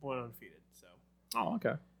that's won undefeated. So Oh,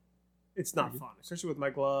 okay. it's not fun, especially with my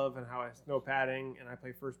glove and how I no padding and I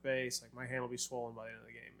play first base. Like my hand will be swollen by the end of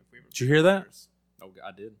the game if we ever. Did you hear that? Oh,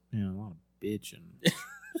 I did. Yeah, a lot of bitching. That's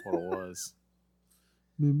what it was.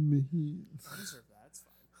 I deserve that. It's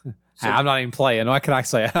fine. Hey, I'm not even playing. What can I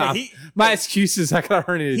say? My excuse is I got a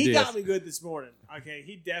herniated He disc. got me good this morning. Okay,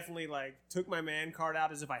 he definitely like took my man card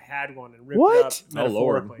out as if I had one and ripped What? it up Oh,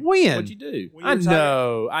 Lord. metaphorically. When? What'd you do? When you I were talking-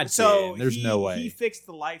 know. I So did. There's he, no way. he fixed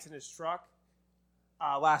the lights in his truck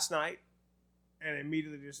last night, and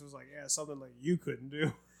immediately just was like, "Yeah, something like you couldn't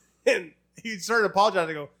do." And he started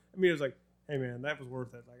apologizing. I go, immediately was like, "Hey man, that was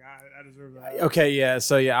worth it. Like I deserve that." Okay, yeah.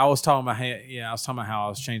 So I was talking about how I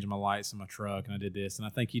was changing my lights in my truck, and I did this, and I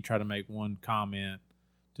think he tried to make one comment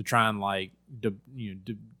to try and like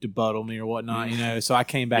debuttal me or whatnot, So I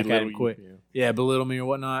came back at him quick, belittle me or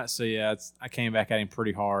whatnot. So I came back at him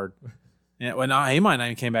pretty hard. And well, no, he might not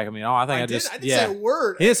even came back at me at all. I think I didn't say a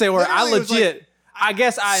word. He didn't say a word. I Literally, it was legit. like- I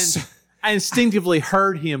guess I instinctively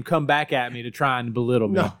heard him come back at me to try and belittle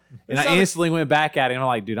me. No. And It's I not- instantly went back at him. I'm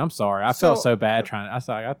like, dude, I'm sorry. I felt So- so bad trying.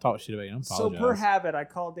 I talked shit about you. I So apologize. per habit, I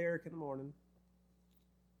called Derek in the morning.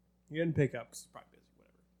 He didn't pick up because he's probably busy,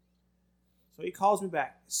 whatever. So he calls me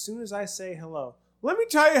back. As soon as I say hello, let me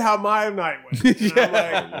tell you how my night went. And I'm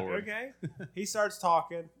Yeah. like, Oh, Lord. okay. He starts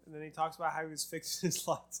talking, and then he talks about how he was fixing his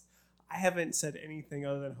lights. I haven't said anything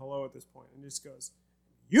other than hello at this point, and just goes,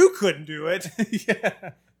 "You couldn't do it."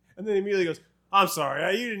 yeah. And then immediately goes, "I'm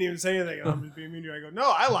sorry, you didn't even say anything. And I'm just being mean to you." I go,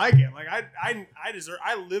 "No, I like it. Like I deserve.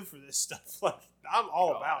 I live for this stuff. Like I'm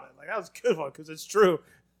all about it. Like that was a good one because it's true."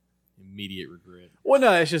 Immediate regret. Well,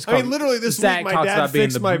 no, it's just. I mean, literally this Zach week, my talks dad about being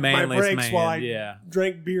fixed the my manliest brakes man. while I Yeah.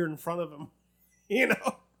 drank beer in front of him. You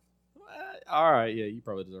know? All right, yeah, you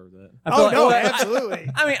probably deserve that. I feel like- no, well, absolutely.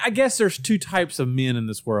 I mean, I guess there's 2 types of men in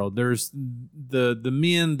this world. There's the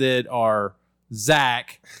men that are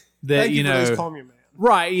Zach, that Thank you for this, call me a man.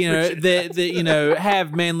 right, Appreciate that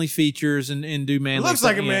have manly features and do manly. Looks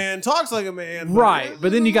like a things, you know. man, talks like a man. Right,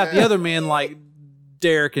 but then you got the other men like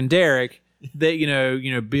Derek and Derek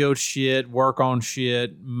that build shit, work on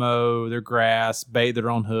shit, mow their grass, bait their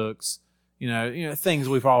own hooks. Things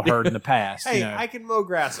we've all heard in the past. Hey, I can mow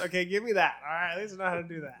grass. Okay, give me that. All right, at least I know how to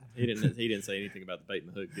do that. He didn't say anything about the bait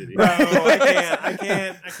and the hook, did he? No, I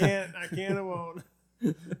can't. I won't.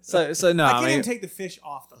 so no, I I can't mean, even take the fish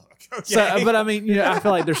off the hook. Okay? but I mean, I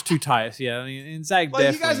feel like there's 2 types. Yeah, I mean, and Zach Like,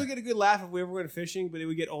 you definitely. guys would get a good laugh if we ever went fishing, but it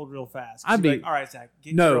would get old real fast. I'd You'd be- like, all right, Zach.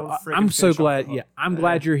 Get your own No, frickin' I'm so fish off the glad. hook." Yeah, I'm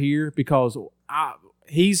glad you're here because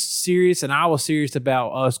he's serious and I was serious about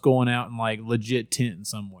us going out and like legit tenting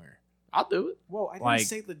somewhere. I'll do it. Whoa, I didn't like-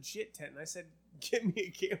 say legit tent. I said, get me a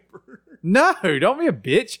camper. No, don't be a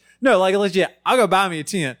bitch. No, like legit. I'll go buy me a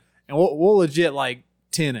tent and we'll legit like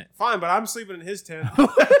tent it. Fine, but I'm sleeping in his tent.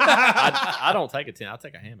 I don't take a tent. I'll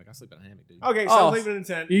take a hammock. I sleep in a hammock, dude. Okay, so Oh, I'm sleeping in a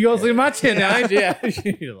tent. You go sleep in my tent now, ain't you? Yeah.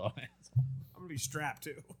 You little ass. I'm going to be strapped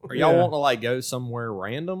too. Are y'all Yeah. wanting to like go somewhere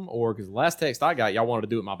random, or because the last text I got, y'all wanted to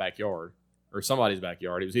do it in my backyard or somebody's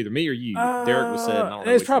backyard? It was either me or you. Derek was saying, I don't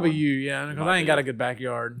know it's which probably one. you, yeah, because might I ain't be. got a good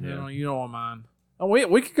backyard. Yeah. You don't want mine. Oh,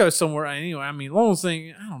 we could go somewhere anyway. I mean, long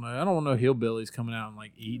thing, I don't know. I don't want no hillbillies coming out and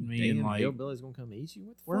like eating me and Damn, like. hillbilly's gonna come eat you.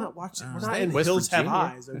 What the We're fuck? not watching. We're Stay not in in West Hills Have Virginia.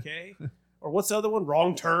 Eyes, okay? Or what's the other one?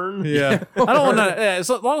 Wrong Turn? Yeah, I don't want to. Yeah,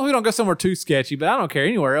 so long as we don't go somewhere too sketchy, but I don't care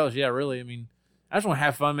anywhere else. Yeah, really. I mean, I just want to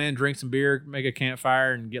have fun, man. Drink some beer, make a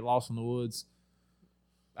campfire, and get lost in the woods.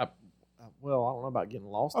 Well, I don't know about getting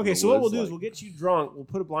lost. in Okay, the so what we'll woods, do is like- we'll get you drunk. We'll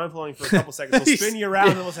put a blindfold on you for a couple seconds. We'll spin you around,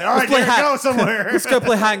 and we'll say, "All right, play Derek, hide- go somewhere." Let's go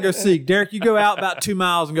play hide and go seek. Derek, you go out about 2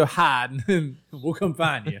 miles and go hide, and then we'll come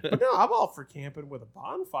find you. But no, I'm all for camping with a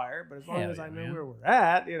bonfire, but as long Hell as I yeah, know man. where we're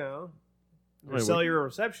at, you know, I mean, cellular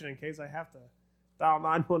reception in case I have to dial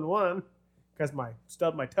 911 because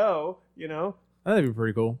stubbed my toe, you know. That'd be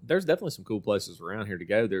pretty cool. There's definitely some cool places around here to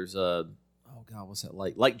go. There's oh god, what's that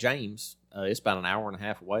lake? Lake James. It's about an hour and a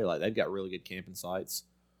half away. Like they've got really good camping sites.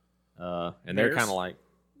 And they're Bears? kind of like,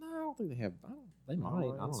 no, I don't think they have. They might. I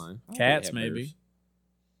don't know. I don't think they Cats, have maybe. bears.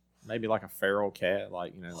 Maybe like a feral cat,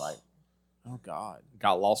 like like Oh God.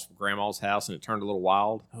 got lost from grandma's house and it turned a little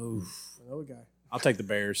wild. Oh, Another guy. I'll take the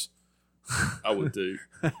Bears. I would too.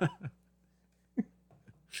 But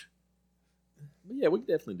yeah, we could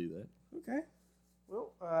definitely do that. Okay.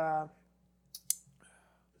 Well, this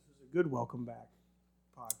is a good welcome back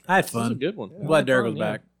podcast. I had This is a fun. good one. Yeah. I'm glad Derek was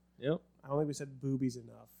Yeah. back. Yep. I don't think we said boobies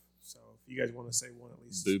enough. So if you guys want to say one at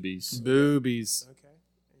least. Boobies. Boobies. Okay.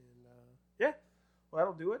 And yeah, well,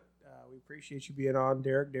 that'll do it. We appreciate you being on,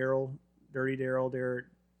 Derek, Daryl, Dirty Daryl, Derek,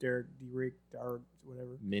 D-Rick, or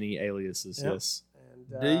whatever. Many aliases, Yep. yes.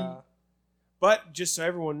 And D. but just so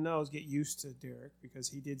everyone knows, get used to Derek because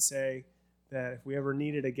he did say that if we ever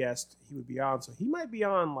needed a guest, he would be on. So he might be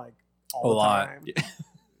on like all A the lot. time. Yeah.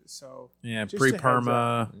 So Yeah, Just a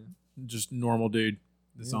pre-perma, heads just normal dude.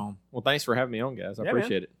 That's Yeah. on. Well, thanks for having me on, guys. I Yeah, man.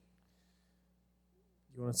 appreciate it.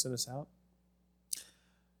 you want to send us out?